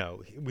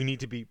 We need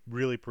to be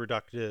really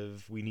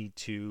productive. We need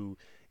to,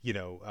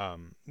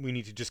 we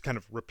need to just kind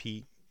of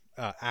repeat,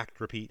 act,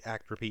 repeat,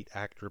 act, repeat,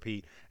 act,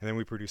 repeat, and then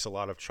we produce a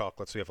lot of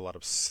chocolates. We have a lot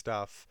of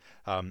stuff,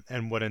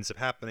 and what ends up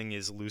happening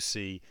is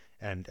Lucy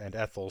and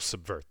Ethel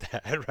subvert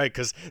that, right?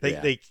 Because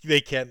Yeah.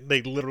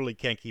 they literally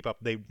can't keep up.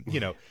 They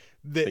get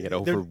They're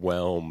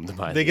overwhelmed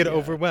by they get the.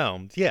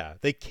 overwhelmed. Yeah,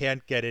 they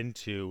can't get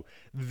into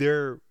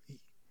their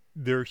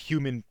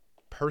human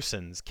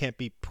persons can't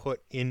be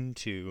put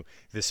into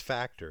this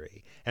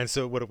factory. And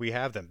so what do we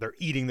have them? They're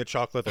eating the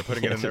chocolate, they're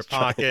putting it in their Just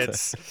trying to-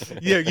 pockets,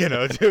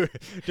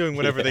 doing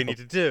whatever they need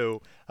to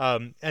do.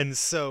 And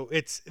so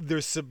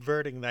they're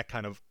subverting that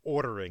kind of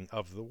ordering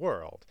of the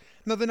world.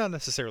 No, they're not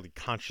necessarily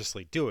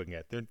consciously doing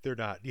it. They're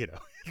not,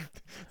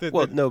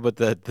 Well, no, but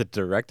the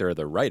director or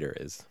the writer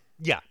is.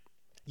 yeah,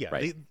 yeah.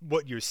 Right.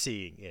 What you're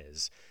seeing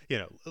is,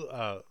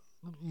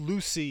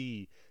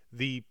 Lucy,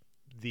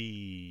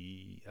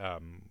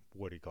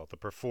 what do you call it? The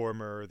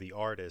performer, the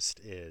artist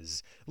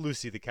is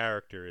Lucy. The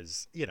character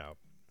is yeah,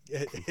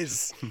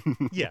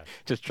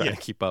 Just trying yeah,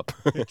 to keep up.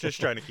 just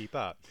trying to keep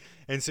up.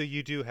 And so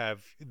you do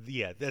have,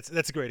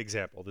 that's a great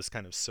example. This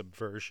kind of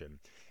subversion,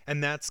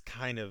 and that's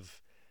kind of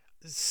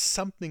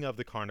something of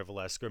the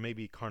carnivalesque, or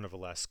maybe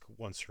carnivalesque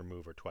once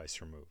removed or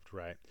twice removed,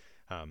 right?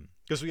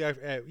 Because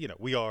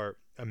we are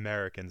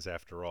Americans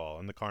after all,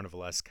 and the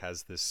carnivalesque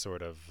has this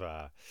sort of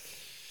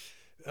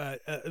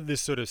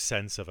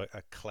sense of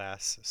a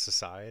class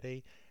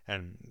society,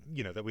 and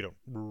that we don't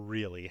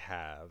really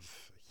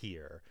have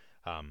here.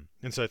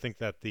 And so I think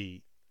that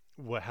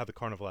how the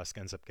carnivalesque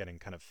ends up getting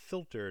kind of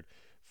filtered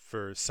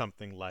for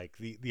something like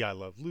the I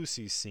Love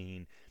Lucy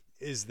scene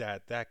is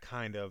that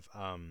kind of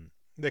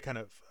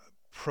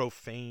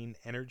profane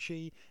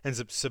energy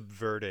ends up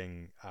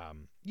subverting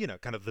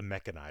kind of the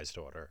mechanized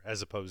order,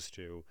 as opposed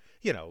to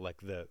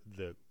like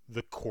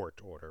the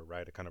court order,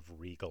 right? A kind of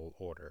regal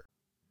order.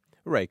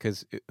 Right,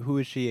 because who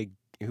is she?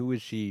 Who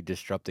is she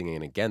disrupting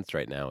and against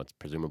right now? It's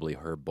presumably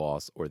her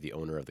boss or the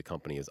owner of the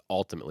company is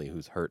ultimately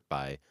who's hurt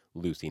by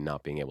Lucy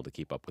not being able to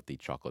keep up with the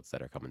chocolates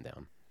that are coming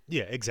down.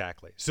 Yeah,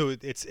 exactly. So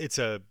it's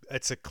a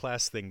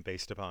class thing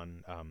based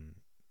upon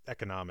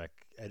economic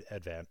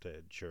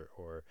advantage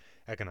or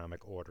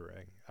economic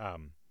ordering.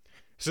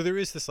 So there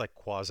is this like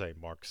quasi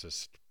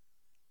Marxist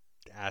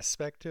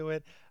aspect to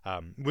it,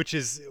 which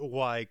is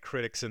why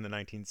critics in the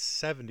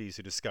 1970s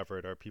who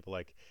discovered are people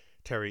like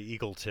Terry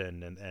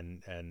Eagleton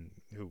and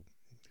who,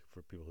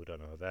 for people who don't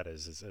know who that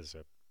is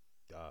a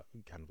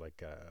kind of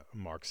like a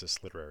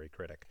Marxist literary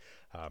critic.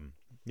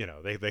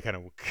 They kind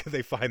of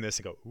they find this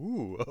and go,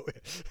 ooh,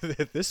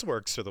 this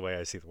works for the way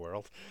I see the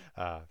world,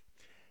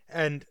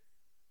 and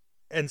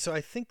so I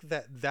think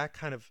that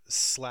kind of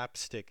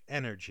slapstick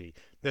energy,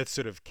 that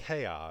sort of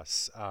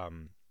chaos,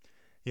 and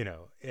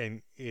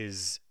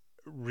is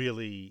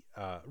really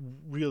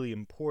really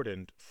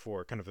important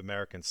for kind of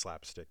American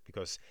slapstick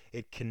because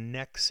it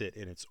connects it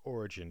in its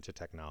origin to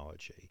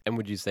technology. And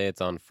would you say it's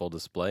on full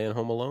display in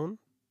Home Alone?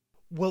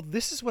 Well,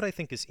 this is what I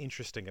think is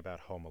interesting about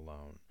Home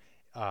Alone,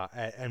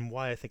 and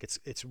why I think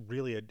it's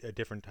really a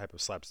different type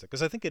of slapstick,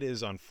 because I think it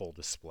is on full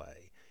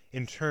display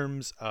in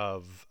terms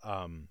of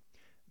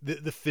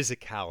the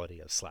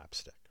physicality of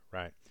slapstick,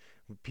 right?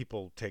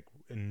 People take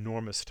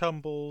enormous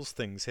tumbles,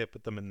 things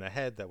hit them in the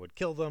head that would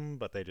kill them,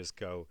 but they just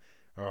go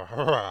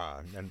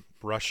and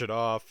brush it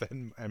off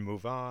and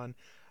move on.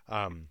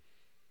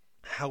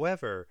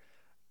 However,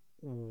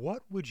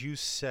 what would you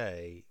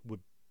say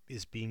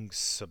is being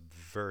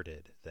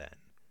subverted then?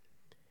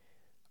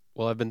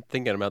 Well, I've been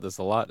thinking about this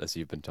a lot as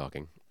you've been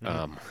talking.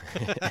 And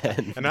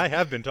I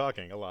have been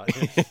talking a lot.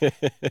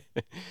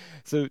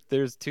 So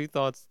there's two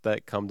thoughts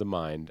that come to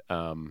mind.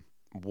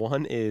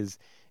 One is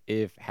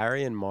if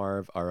Harry and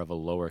Marv are of a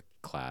lower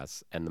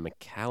class and the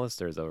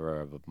McAllisters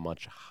are of a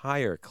much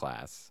higher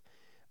class,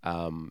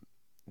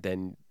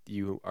 then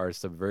you are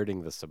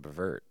subverting the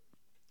subvert,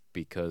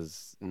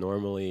 because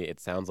normally it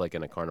sounds like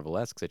in a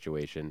carnivalesque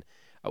situation,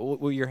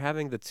 well, you're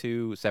having the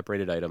two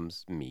separated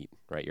items meet,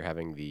 right? You're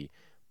having the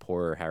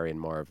poor Harry and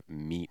Marv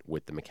meet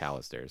with the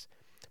McAllisters,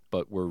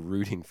 but we're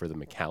rooting for the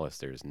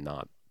McAllisters,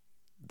 not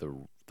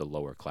the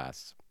lower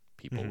class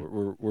people.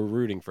 Mhm. We're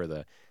rooting for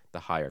the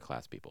higher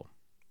class people.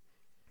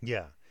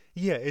 Yeah,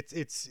 yeah.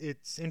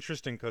 It's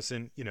interesting because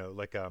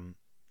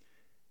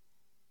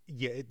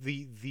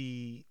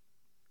the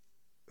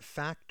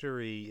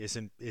factory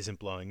isn't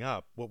blowing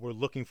up. What we're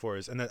looking for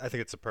is, and I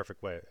think it's a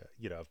perfect way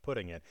of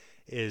putting it,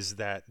 is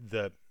that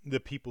the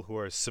people who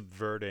are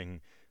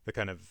subverting the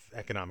kind of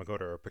economic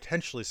order or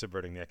potentially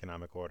subverting the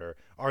economic order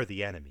are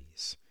the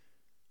enemies.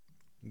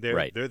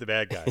 They're the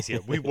bad guys. Yeah,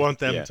 we want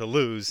them Yeah. to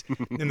lose,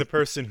 and the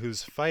person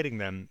who's fighting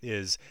them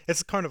it's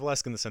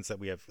carnivalesque in the sense that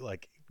we have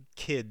like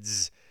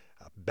kids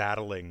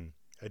battling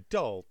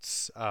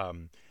adults,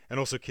 and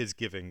also kids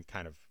giving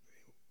kind of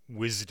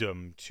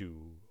wisdom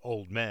to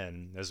old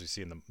men, as we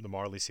see in the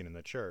Marley scene in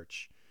the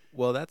church.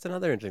 Well, that's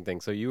another interesting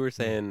thing. So you were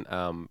saying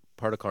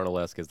part of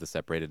Carnalesque is the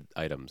separated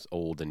items,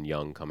 old and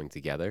young, coming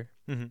together.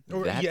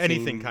 Or That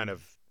anything seemed- kind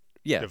of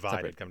Yeah, divided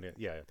separate. coming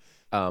together.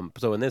 Yeah.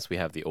 So in this, we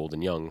have the old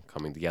and young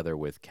coming together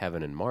with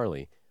Kevin and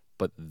Marley,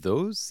 but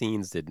those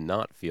scenes did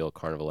not feel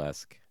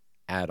carnivalesque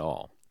at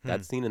all.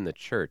 That scene in the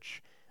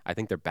church, I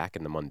think they're back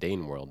in the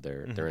mundane world.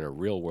 They're in a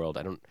real world.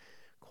 I don't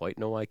quite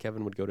know why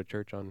Kevin would go to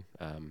church on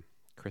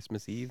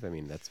Christmas Eve. I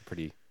mean, that's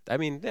pretty. I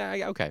mean,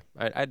 yeah, okay.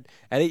 At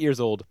 8 years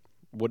old,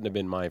 wouldn't have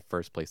been my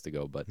first place to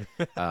go, but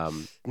there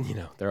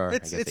are I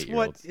guess It's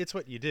 8-year-olds. it's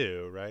what you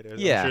do, right? I'm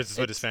Yeah, sure this is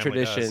what his it's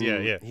family tradition.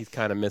 does. Yeah. He's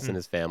kind of missing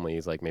his family.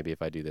 He's like, maybe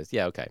if I do this,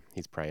 yeah, okay.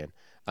 He's praying.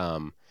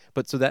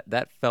 But so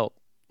that felt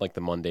like the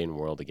mundane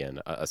world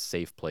again, a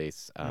safe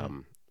place.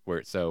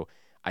 Where so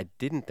I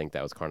didn't think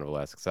that was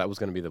carnivalesque. So that was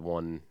going to be the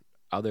one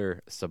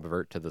other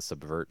subvert to the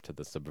subvert to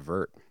the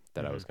subvert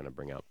that I was going to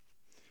bring up.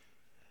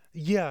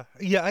 Yeah.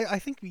 I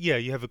think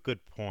you have a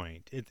good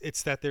point.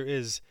 It's that there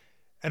is.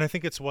 And I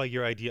think it's why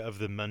your idea of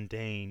the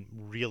mundane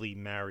really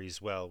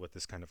marries well with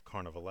this kind of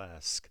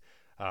carnivalesque.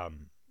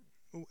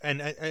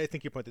 And I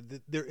think your point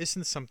that there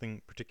isn't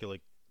something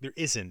particularly,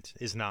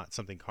 is not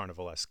something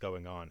carnivalesque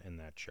going on in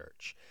that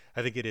church.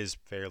 I think it is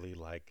fairly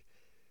like,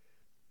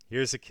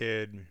 here's a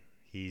kid,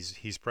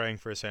 he's praying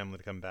for his family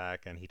to come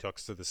back, and he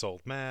talks to this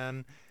old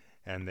man,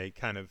 and they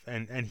kind of,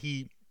 and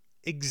he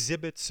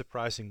exhibits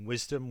surprising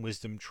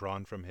wisdom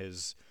drawn from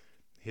his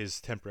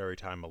temporary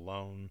time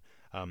alone.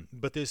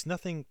 But there's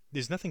nothing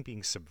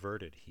being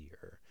subverted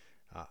here.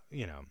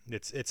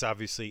 It's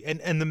obviously,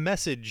 and the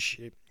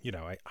message,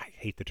 I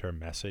hate the term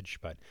message,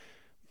 but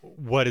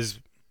let's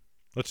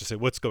just say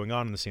what's going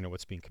on in the scene or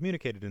what's being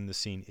communicated in the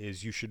scene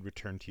is you should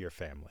return to your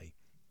family,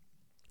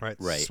 right?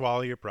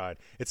 Swallow your pride.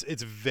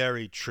 It's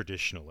very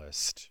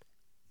traditionalist.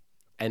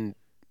 And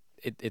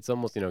it's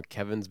almost,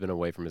 Kevin's been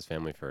away from his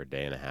family for a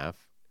day and a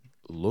half.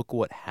 Look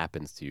what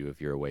happens to you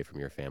if you're away from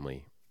your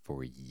family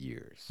for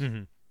years.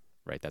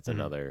 Right? That's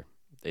another.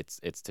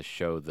 It's to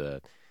show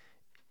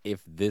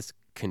if this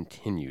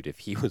continued, if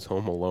he was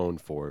home alone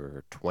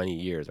for 20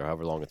 years or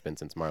however long it's been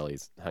since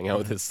Marley's hung out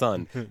with his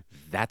son,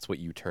 that's what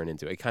you turn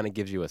into. It kind of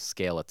gives you a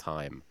scale of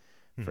time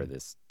for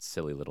this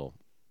silly little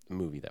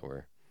movie that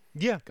we're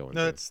going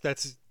through.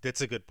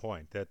 That's a good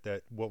point.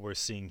 That what we're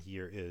seeing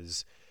here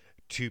is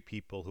two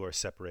people who are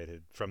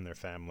separated from their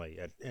family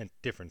at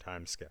different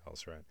time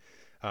scales, right?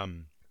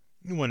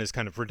 One is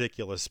kind of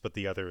ridiculous, but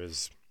the other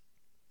is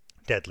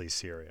deadly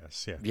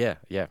serious. Yeah.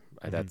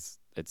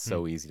 It's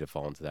so easy to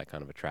fall into that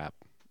kind of a trap.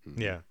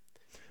 Yeah,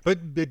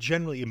 but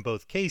generally in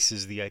both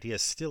cases, the idea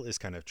still is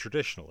kind of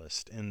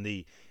traditionalist in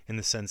the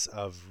sense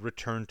of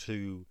return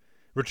to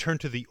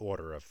the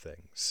order of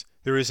things.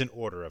 There is an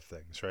order of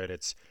things, right?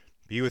 It's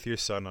be with your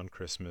son on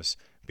Christmas,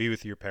 be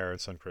with your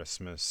parents on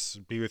Christmas,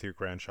 be with your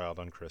grandchild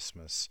on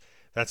Christmas.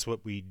 That's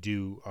what we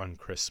do on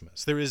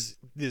Christmas. There is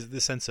the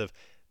sense of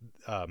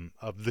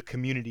the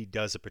community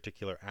does a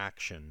particular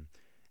action,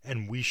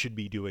 and we should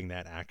be doing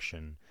that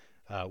action.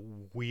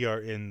 We are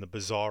in the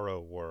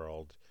bizarro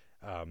world,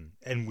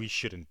 and we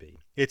shouldn't be.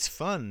 It's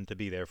fun to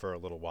be there for a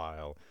little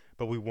while,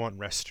 but we want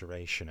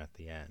restoration at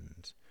the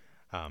end.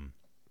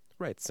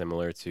 Right,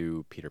 similar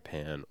to Peter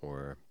Pan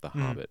or The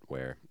Hobbit,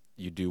 where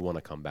you do want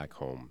to come back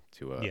home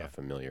to a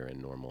familiar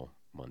and normal,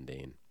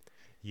 mundane.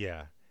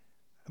 Yeah,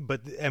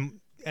 but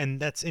and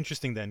that's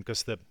interesting then,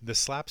 because the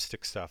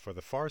slapstick stuff or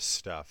the farce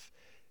stuff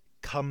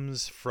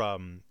comes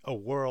from a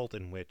world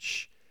in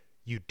which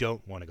you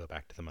don't want to go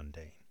back to the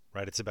mundane,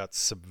 right? It's about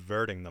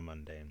subverting the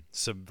mundane,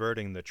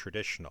 subverting the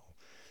traditional.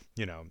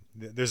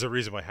 There's a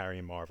reason why Harry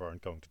and Marv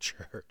aren't going to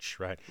church,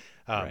 right?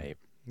 Right.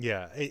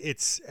 Yeah,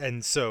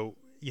 and so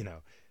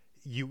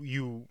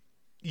you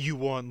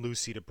want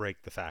Lucy to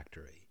break the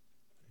factory.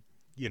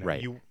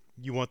 Right.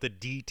 You want the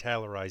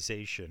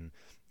de-Taylorization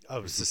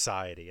of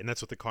society, and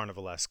that's what the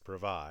carnivalesque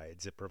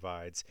provides. It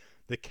provides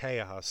the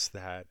chaos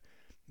that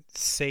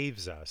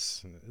saves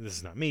us. This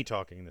is not me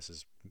talking, this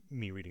is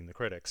me reading the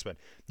critics, but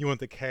you want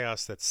the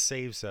chaos that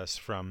saves us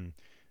from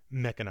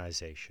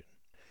mechanization.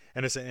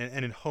 And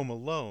in Home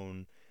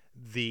Alone,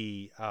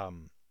 the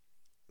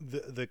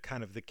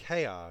kind of the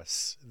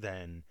chaos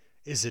then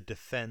is a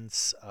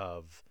defense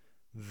of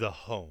the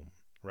home,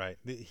 right?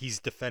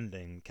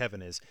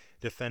 Kevin is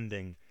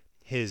defending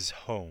his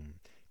home,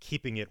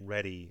 keeping it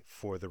ready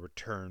for the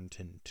return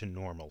to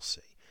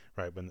normalcy.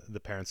 Right, when the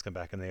parents come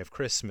back and they have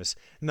Christmas,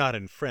 not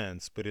in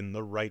France, but in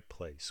the right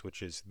place,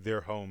 which is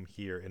their home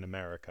here in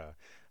America,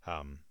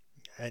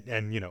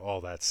 and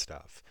all that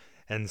stuff.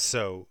 And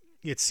so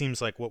it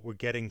seems like what we're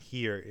getting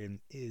here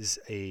is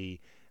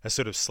a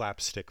sort of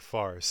slapstick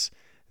farce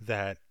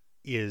that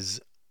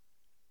is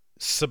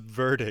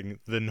subverting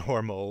the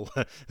normal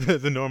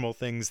the normal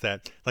things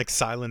that like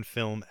silent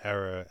film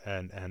era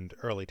and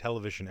early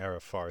television era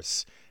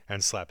farce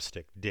and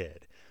slapstick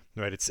did.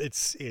 Right?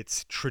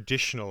 It's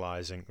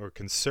traditionalizing or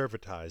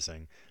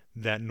conservatizing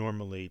that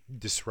normally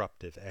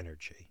disruptive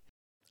energy.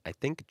 I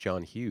think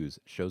John Hughes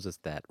shows us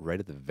that right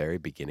at the very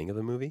beginning of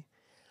the movie.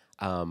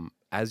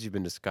 As you've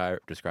been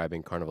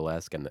describing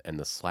Carnivalesque and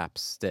the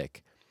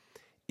slapstick,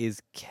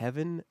 is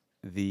Kevin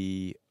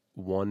the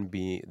one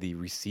being the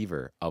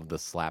receiver of the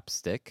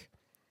slapstick?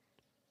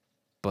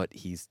 But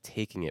he's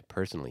taking it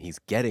personally. He's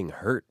getting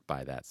hurt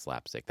by that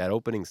slapstick. That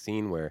opening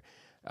scene where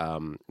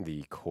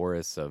the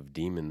chorus of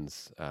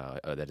demons,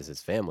 that is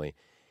his family,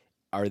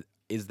 are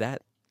is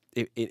that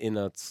in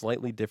a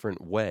slightly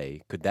different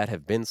way? Could that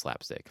have been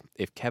slapstick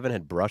if Kevin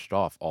had brushed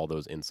off all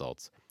those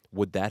insults?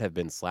 Would that have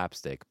been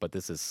slapstick? But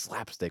this is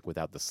slapstick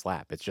without the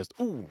slap. It's just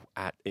ooh,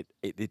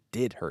 it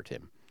did hurt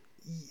him.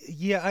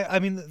 Yeah, I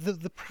mean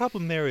the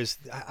problem there is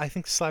I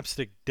think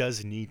slapstick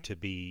does need to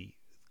be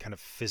kind of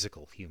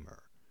physical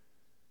humor.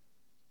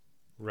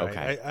 Right.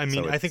 Okay, I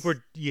mean, so I think it's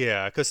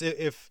because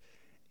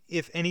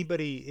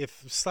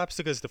if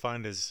slapstick is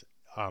defined as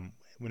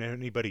when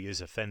anybody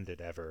is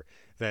offended ever,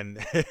 then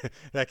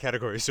that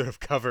category sort of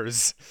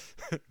covers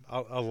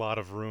a lot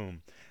of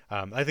room.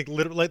 I think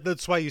literally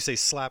that's why you say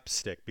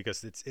slapstick,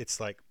 because it's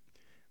like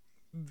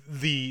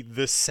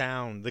the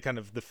sound, the kind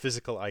of the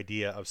physical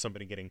idea of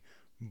somebody getting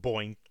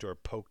boinked or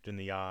poked in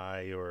the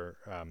eye or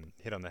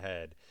hit on the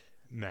head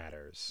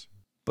matters.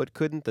 But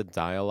couldn't the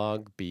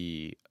dialogue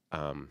be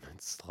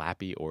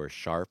slappy or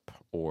sharp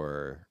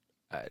or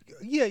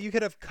Yeah, you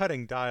could have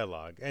cutting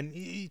dialogue, and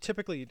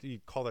typically you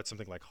call that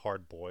something like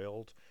hard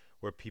boiled,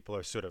 where people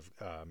are sort of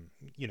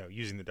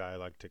using the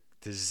dialogue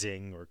to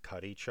zing or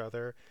cut each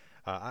other.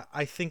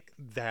 I think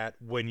that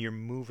when you're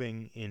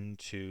moving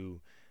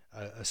into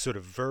a sort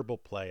of verbal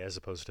play as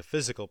opposed to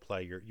physical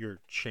play,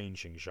 you're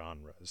changing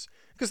genres,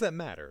 because that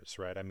matters,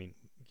 right? I mean,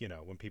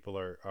 when people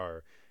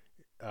are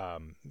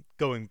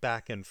going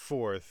back and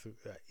forth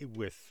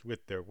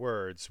with their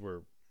words,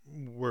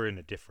 we're in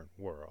a different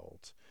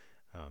world.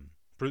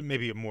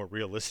 Maybe a more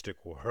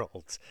realistic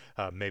world,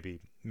 maybe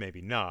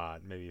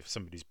not. Maybe if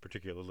somebody's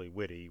particularly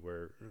witty,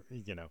 where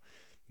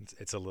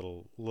it's a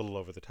little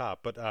over the top.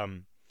 But I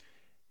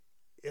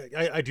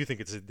do think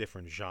it's a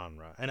different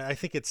genre, and I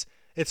think it's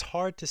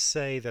hard to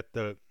say that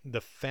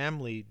the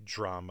family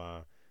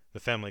drama, the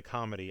family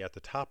comedy at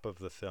the top of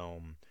the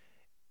film,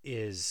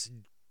 is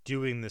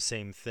doing the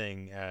same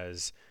thing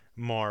as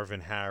Marv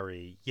and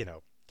Harry,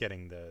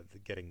 getting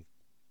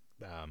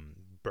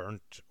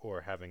burnt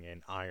or having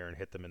an iron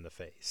hit them in the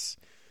face.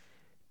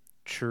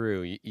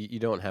 true. You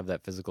don't have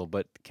that physical,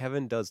 but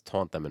Kevin does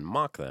taunt them and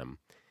mock them,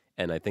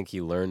 and I think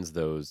he learns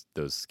those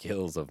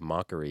skills of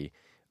mockery.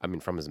 I mean,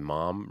 from his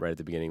mom right at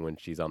the beginning when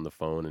she's on the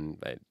phone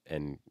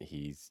and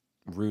he's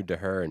rude to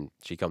her, and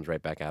she comes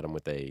right back at him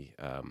with I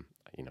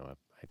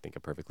think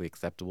a perfectly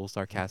acceptable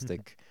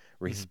sarcastic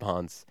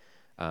response.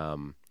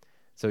 Um,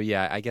 so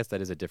yeah, I guess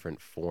that is a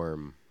different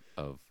form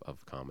of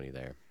comedy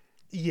there.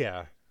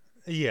 Yeah,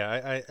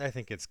 yeah. I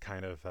think it's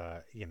kind of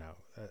a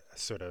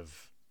sort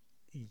of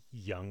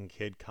young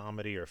kid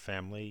comedy or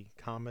family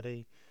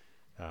comedy.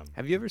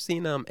 Have you ever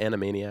seen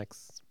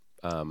Animaniacs?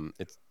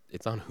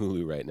 It's on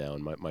Hulu right now,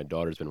 and my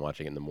daughter's been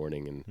watching it in the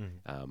morning, and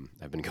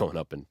I've been going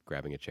up and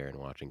grabbing a chair and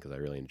watching because I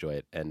really enjoy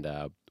it. And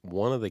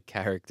one of the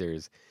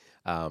characters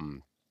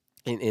in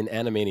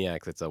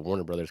Animaniacs, it's a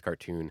Warner Brothers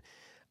cartoon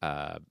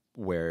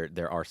where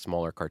there are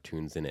smaller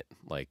cartoons in it,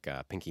 like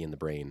Pinky and the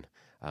Brain.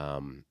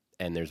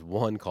 And there's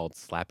one called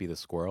Slappy the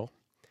Squirrel.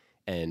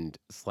 And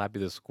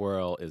Slappy the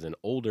Squirrel is an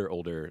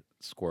older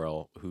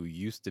squirrel who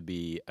used to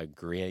be a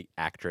great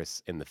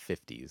actress in the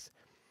 50s.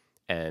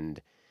 And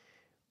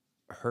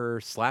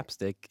her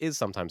slapstick is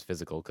sometimes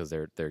physical because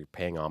they're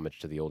paying homage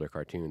to the older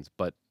cartoons,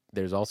 but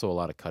there's also a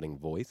lot of cutting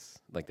voice.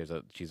 Like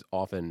she's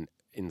often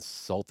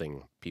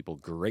insulting people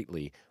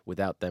greatly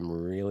without them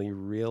really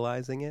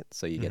realizing it.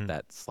 So you get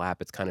that slap.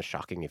 It's kind of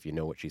shocking if you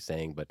know what she's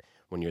saying, but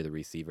when you're the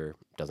receiver,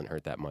 it doesn't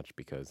hurt that much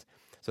because.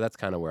 So that's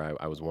kind of where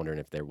I was wondering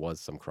if there was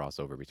some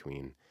crossover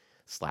between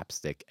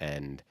slapstick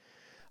and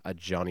a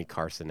Johnny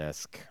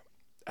Carson-esque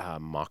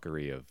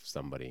mockery of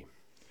somebody.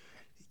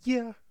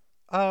 Yeah,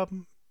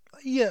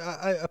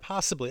 yeah,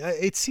 possibly.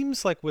 It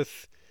seems like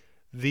with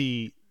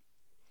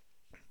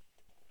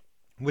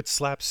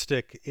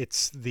slapstick,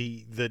 it's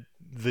the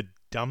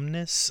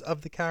dumbness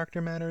of the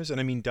character matters, and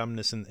I mean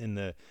dumbness in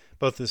the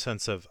both the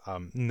sense of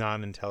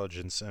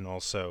non-intelligence and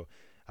also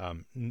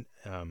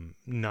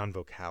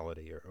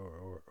non-vocality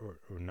or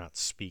not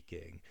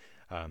speaking.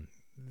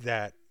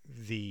 That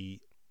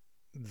the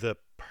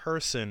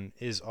person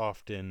is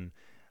often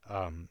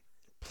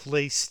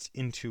placed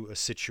into a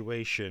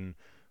situation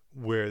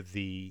where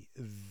they're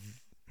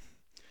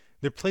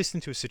placed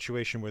into a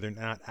situation where they're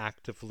not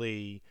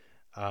actively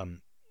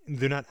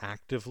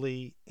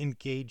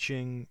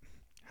engaging.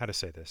 How to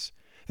say this?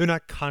 They're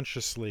not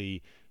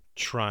consciously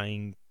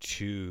trying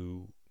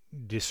to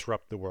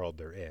disrupt the world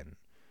they're in.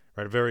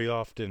 Right? Very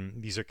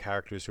often, these are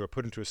characters who are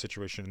put into a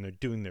situation and they're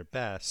doing their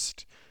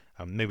best,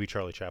 Maybe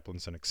Charlie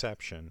Chaplin's an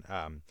exception.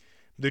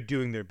 They're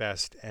doing their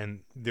best,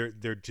 and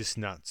they're just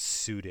not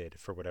suited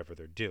for whatever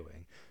they're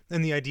doing.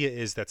 And the idea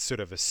is that's sort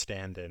of a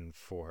stand-in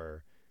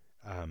for,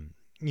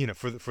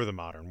 for the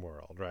modern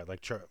world, right?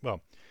 Like,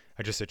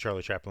 I just said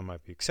Charlie Chaplin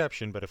might be the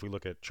exception, but if we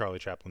look at Charlie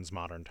Chaplin's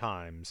Modern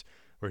Times,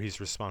 where he's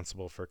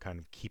responsible for kind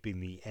of keeping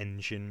the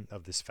engine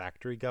of this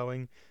factory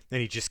going,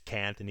 and he just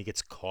can't, and he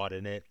gets caught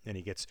in it, and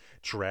he gets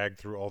dragged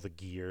through all the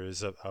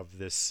gears of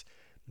this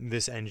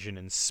engine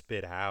and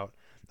spit out.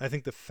 I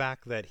think the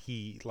fact that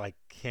he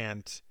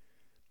can't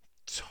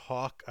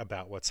talk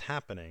about what's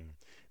happening,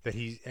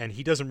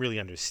 he doesn't really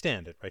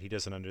understand it, right? He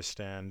doesn't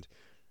understand,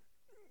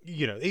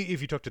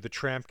 if you talk to the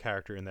tramp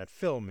character in that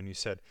film and you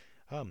said,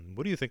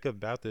 what do you think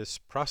about this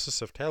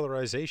process of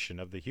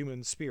Taylorization of the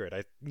human spirit?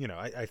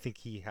 I think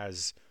he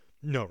has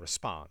no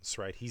response,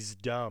 right? He's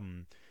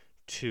dumb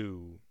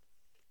to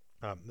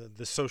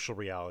the social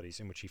realities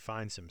in which he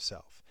finds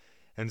himself.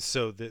 And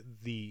so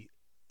the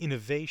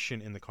innovation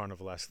in the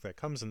Carnivalesque that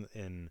comes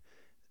in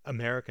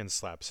American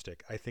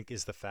slapstick, I think,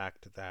 is the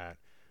fact that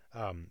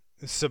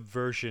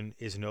subversion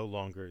is no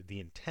longer the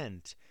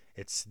intent.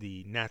 It's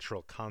the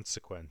natural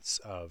consequence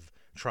of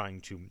trying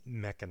to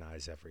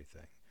mechanize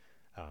everything.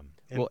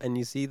 And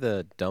you see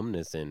the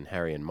dumbness in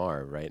Harry and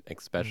Marv, right?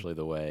 Especially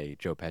the way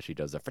Joe Pesci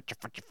does the fritcha,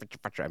 fritcha, fritcha,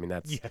 fritcha. I mean,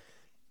 that's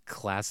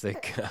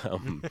classic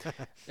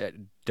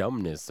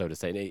dumbness, so to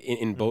say,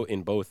 in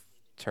both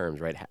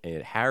terms, right?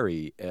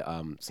 Harry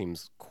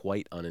seems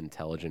quite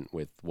unintelligent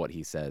with what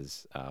he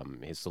says,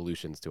 his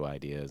solutions to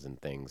ideas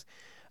and things.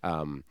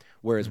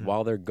 Whereas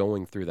while they're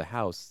going through the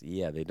house,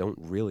 they don't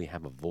really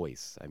have a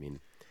voice. I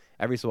mean,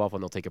 every so often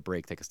they'll take a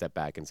break, take a step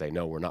back, and say,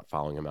 "No, we're not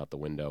following him out the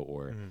window,"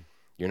 or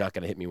 "You're not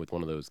going to hit me with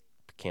one of those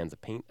cans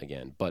of paint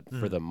again." But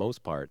for the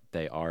most part,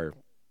 they are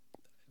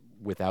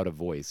without a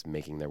voice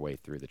making their way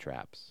through the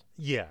traps.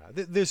 Yeah,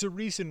 there's a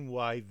reason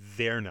why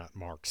they're not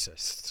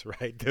Marxists,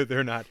 right?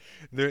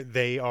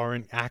 They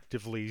aren't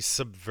actively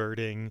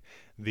subverting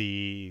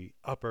the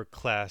upper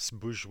class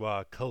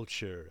bourgeois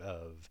culture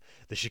of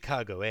the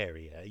Chicago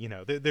area.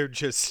 They're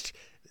just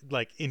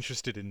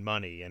interested in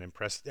money and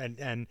impressed,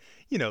 and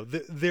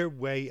their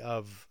way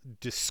of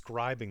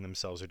describing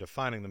themselves or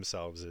defining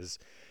themselves is,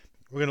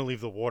 we're going to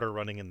leave the water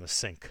running in the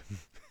sink.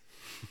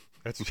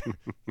 That's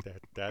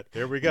that.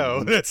 There we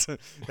go.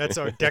 That's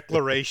our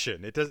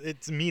declaration.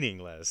 It's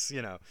meaningless.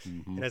 It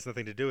has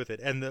nothing to do with it.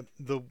 And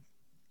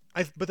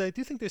but I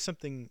do think there's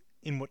something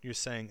in what you're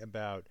saying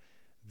about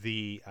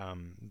the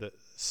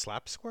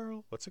slap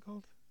squirrel. What's it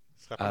called?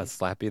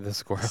 Slappy the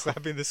squirrel.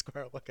 Slappy the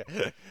squirrel.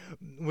 Okay.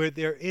 Where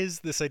there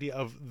is this idea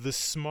of the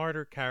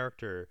smarter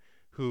character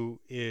who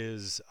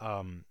is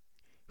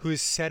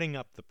setting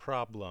up the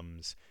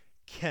problems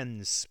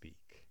can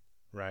speak,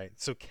 right?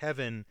 So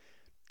Kevin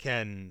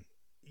can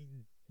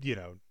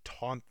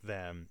taunt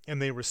them,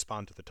 and they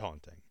respond to the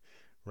taunting,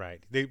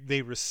 right?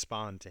 They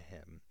respond to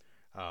him,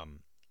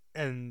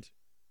 and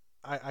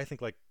I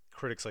think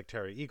critics like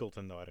Terry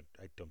Eagleton, though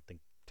I don't think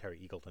Terry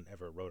Eagleton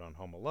ever wrote on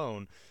Home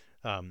Alone,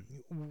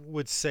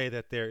 would say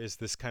that there is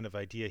this kind of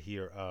idea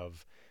here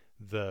of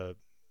the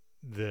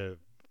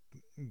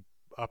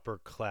upper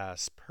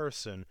class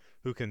person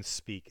who can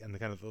speak, and the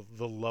kind of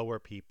the lower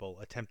people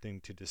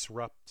attempting to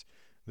disrupt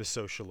the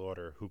social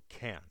order who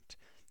can't,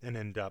 and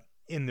end up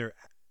in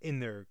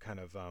their kind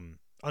of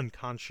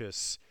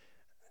unconscious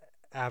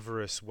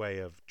avarice way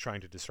of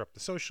trying to disrupt the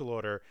social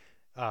order,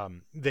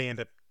 they end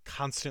up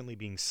constantly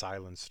being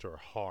silenced or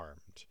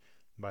harmed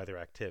by their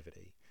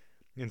activity.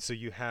 And so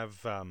you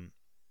have, and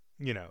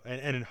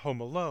in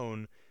Home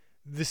Alone,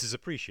 this is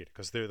appreciated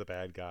because they're the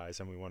bad guys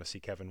and we want to see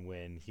Kevin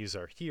win. He's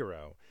our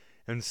hero.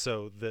 And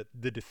so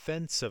the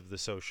defense of the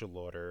social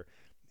order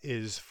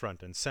is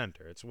front and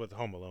center. It's what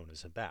Home Alone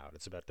is about.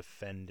 It's about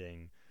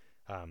defending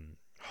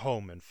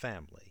home and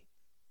family.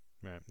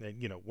 Right?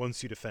 And,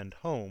 once you defend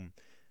home,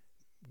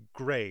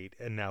 great,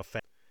 and now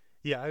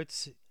I'd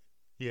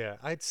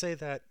say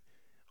that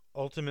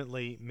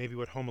ultimately maybe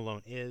what Home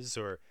Alone is,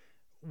 or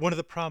one of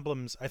the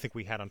problems I think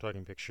we had on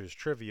Talking Pictures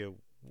Trivia,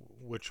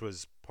 which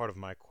was part of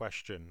my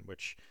question,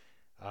 which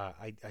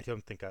I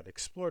don't think I'd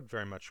explored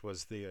very much,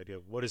 was the idea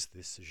of what is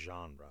this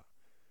genre,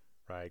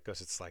 right?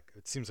 Because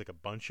it seems like a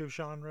bunch of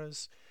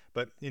genres,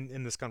 but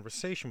in this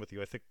conversation with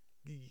you, I think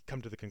you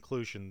come to the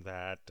conclusion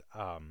that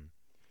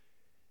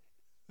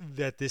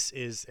that this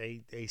is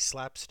a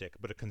slapstick,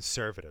 but a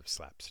conservative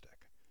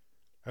slapstick,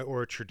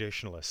 or a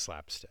traditionalist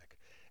slapstick,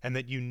 and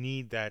that you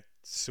need that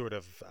sort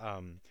of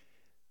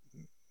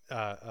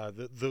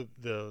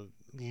the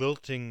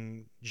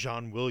lilting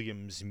John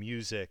Williams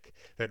music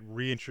that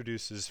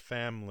reintroduces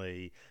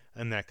family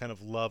and that kind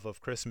of love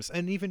of Christmas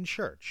and even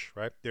church,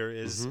 right? There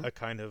is a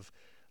kind of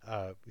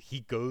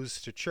he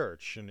goes to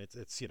church, and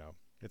it's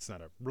it's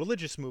not a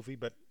religious movie,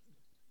 but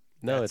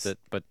no,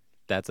 but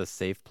that's a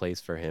safe place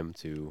for him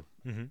to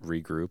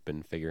regroup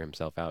and figure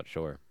himself out.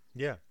 Sure.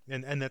 Yeah,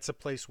 and that's a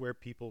place where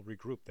people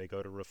regroup. They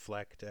go to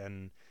reflect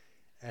and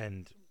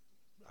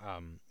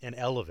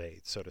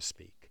elevate, so to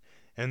speak.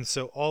 And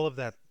so all of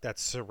that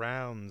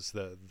surrounds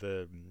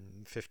the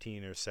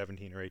 15 or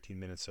 17 or 18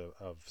 minutes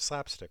of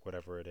slapstick,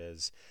 whatever it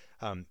is,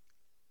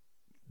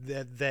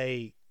 that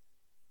they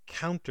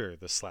counter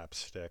the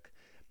slapstick,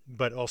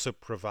 but also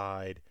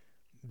provide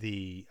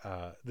the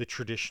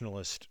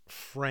traditionalist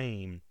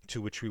frame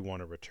to which we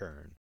want to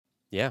return.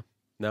 Yeah.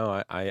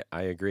 No, I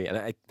agree. And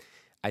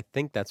I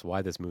think that's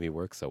why this movie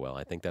works so well.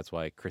 I think that's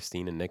why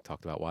Christine and Nick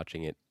talked about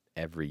watching it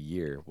every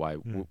year. Why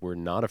we're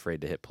not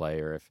afraid to hit play,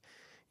 or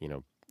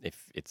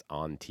if it's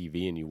on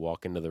TV and you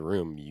walk into the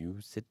room, you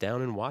sit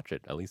down and watch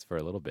it, at least for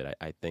a little bit.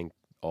 I think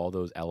all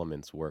those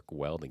elements work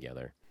well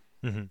together.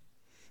 Mm-hmm.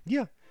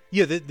 Yeah.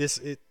 Yeah,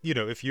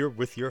 if you're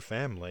with your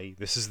family,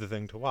 this is the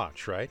thing to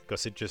watch, right?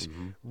 Because it just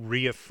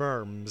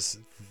reaffirms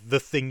the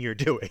thing you're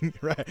doing,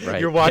 right?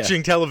 You're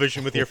watching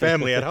television with your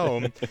family at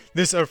home.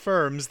 This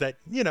affirms that,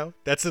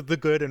 that's the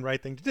good and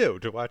right thing to do,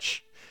 to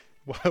watch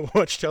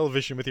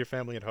television with your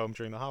family at home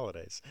during the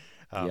holidays.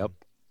 Yep.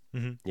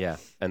 Mm-hmm. Yeah,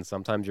 and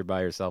sometimes you're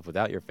by yourself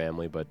without your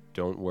family, but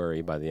don't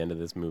worry, by the end of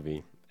this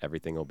movie,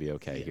 everything will be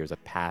okay. Yeah. Here's a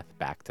path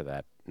back to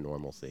that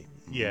normalcy.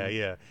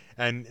 Yeah.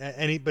 And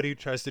anybody who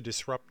tries to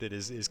disrupt it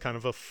is kind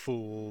of a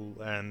fool,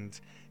 and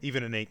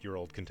even an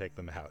 8-year-old can take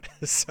them out.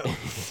 So,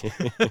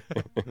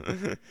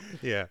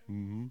 yeah.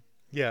 Mm-hmm.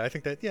 Yeah, I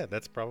think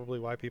that's probably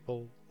why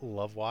people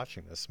love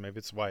watching this. Maybe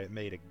it's why it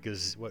made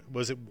what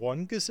was it,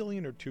 $1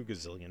 gazillion or $2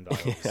 gazillion?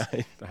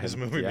 This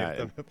movie made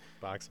the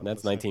box office.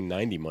 That's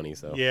 1990 money,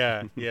 so.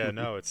 Yeah,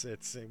 no, it's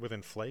with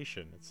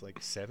inflation, it's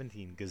like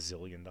 $17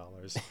 gazillion.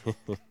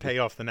 Pay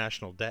off the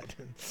national debt.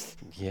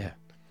 Yeah.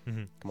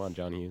 Mm-hmm. Come on,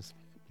 John Hughes.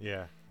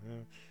 Yeah.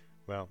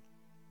 Well,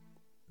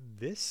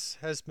 this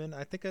has been,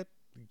 I think, a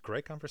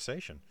great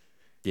conversation.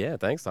 Yeah,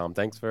 thanks, Tom.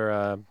 Thanks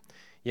for...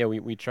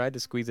 we tried to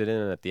squeeze it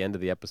in at the end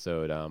of the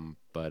episode,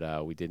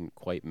 but we didn't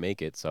quite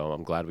make it, so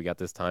I'm glad we got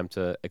this time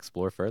to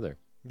explore further.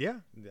 Yeah.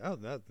 Oh,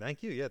 no,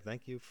 thank you. Yeah,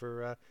 thank you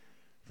for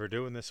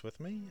doing this with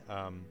me.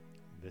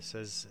 This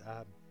has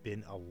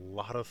been a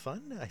lot of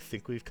fun. I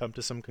think we've come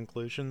to some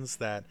conclusions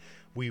that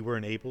we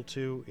weren't able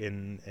to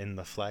in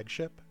the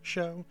flagship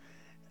show,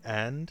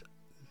 and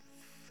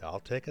I'll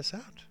take us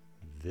out.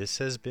 This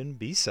has been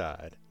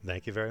B-Side.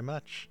 Thank you very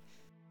much.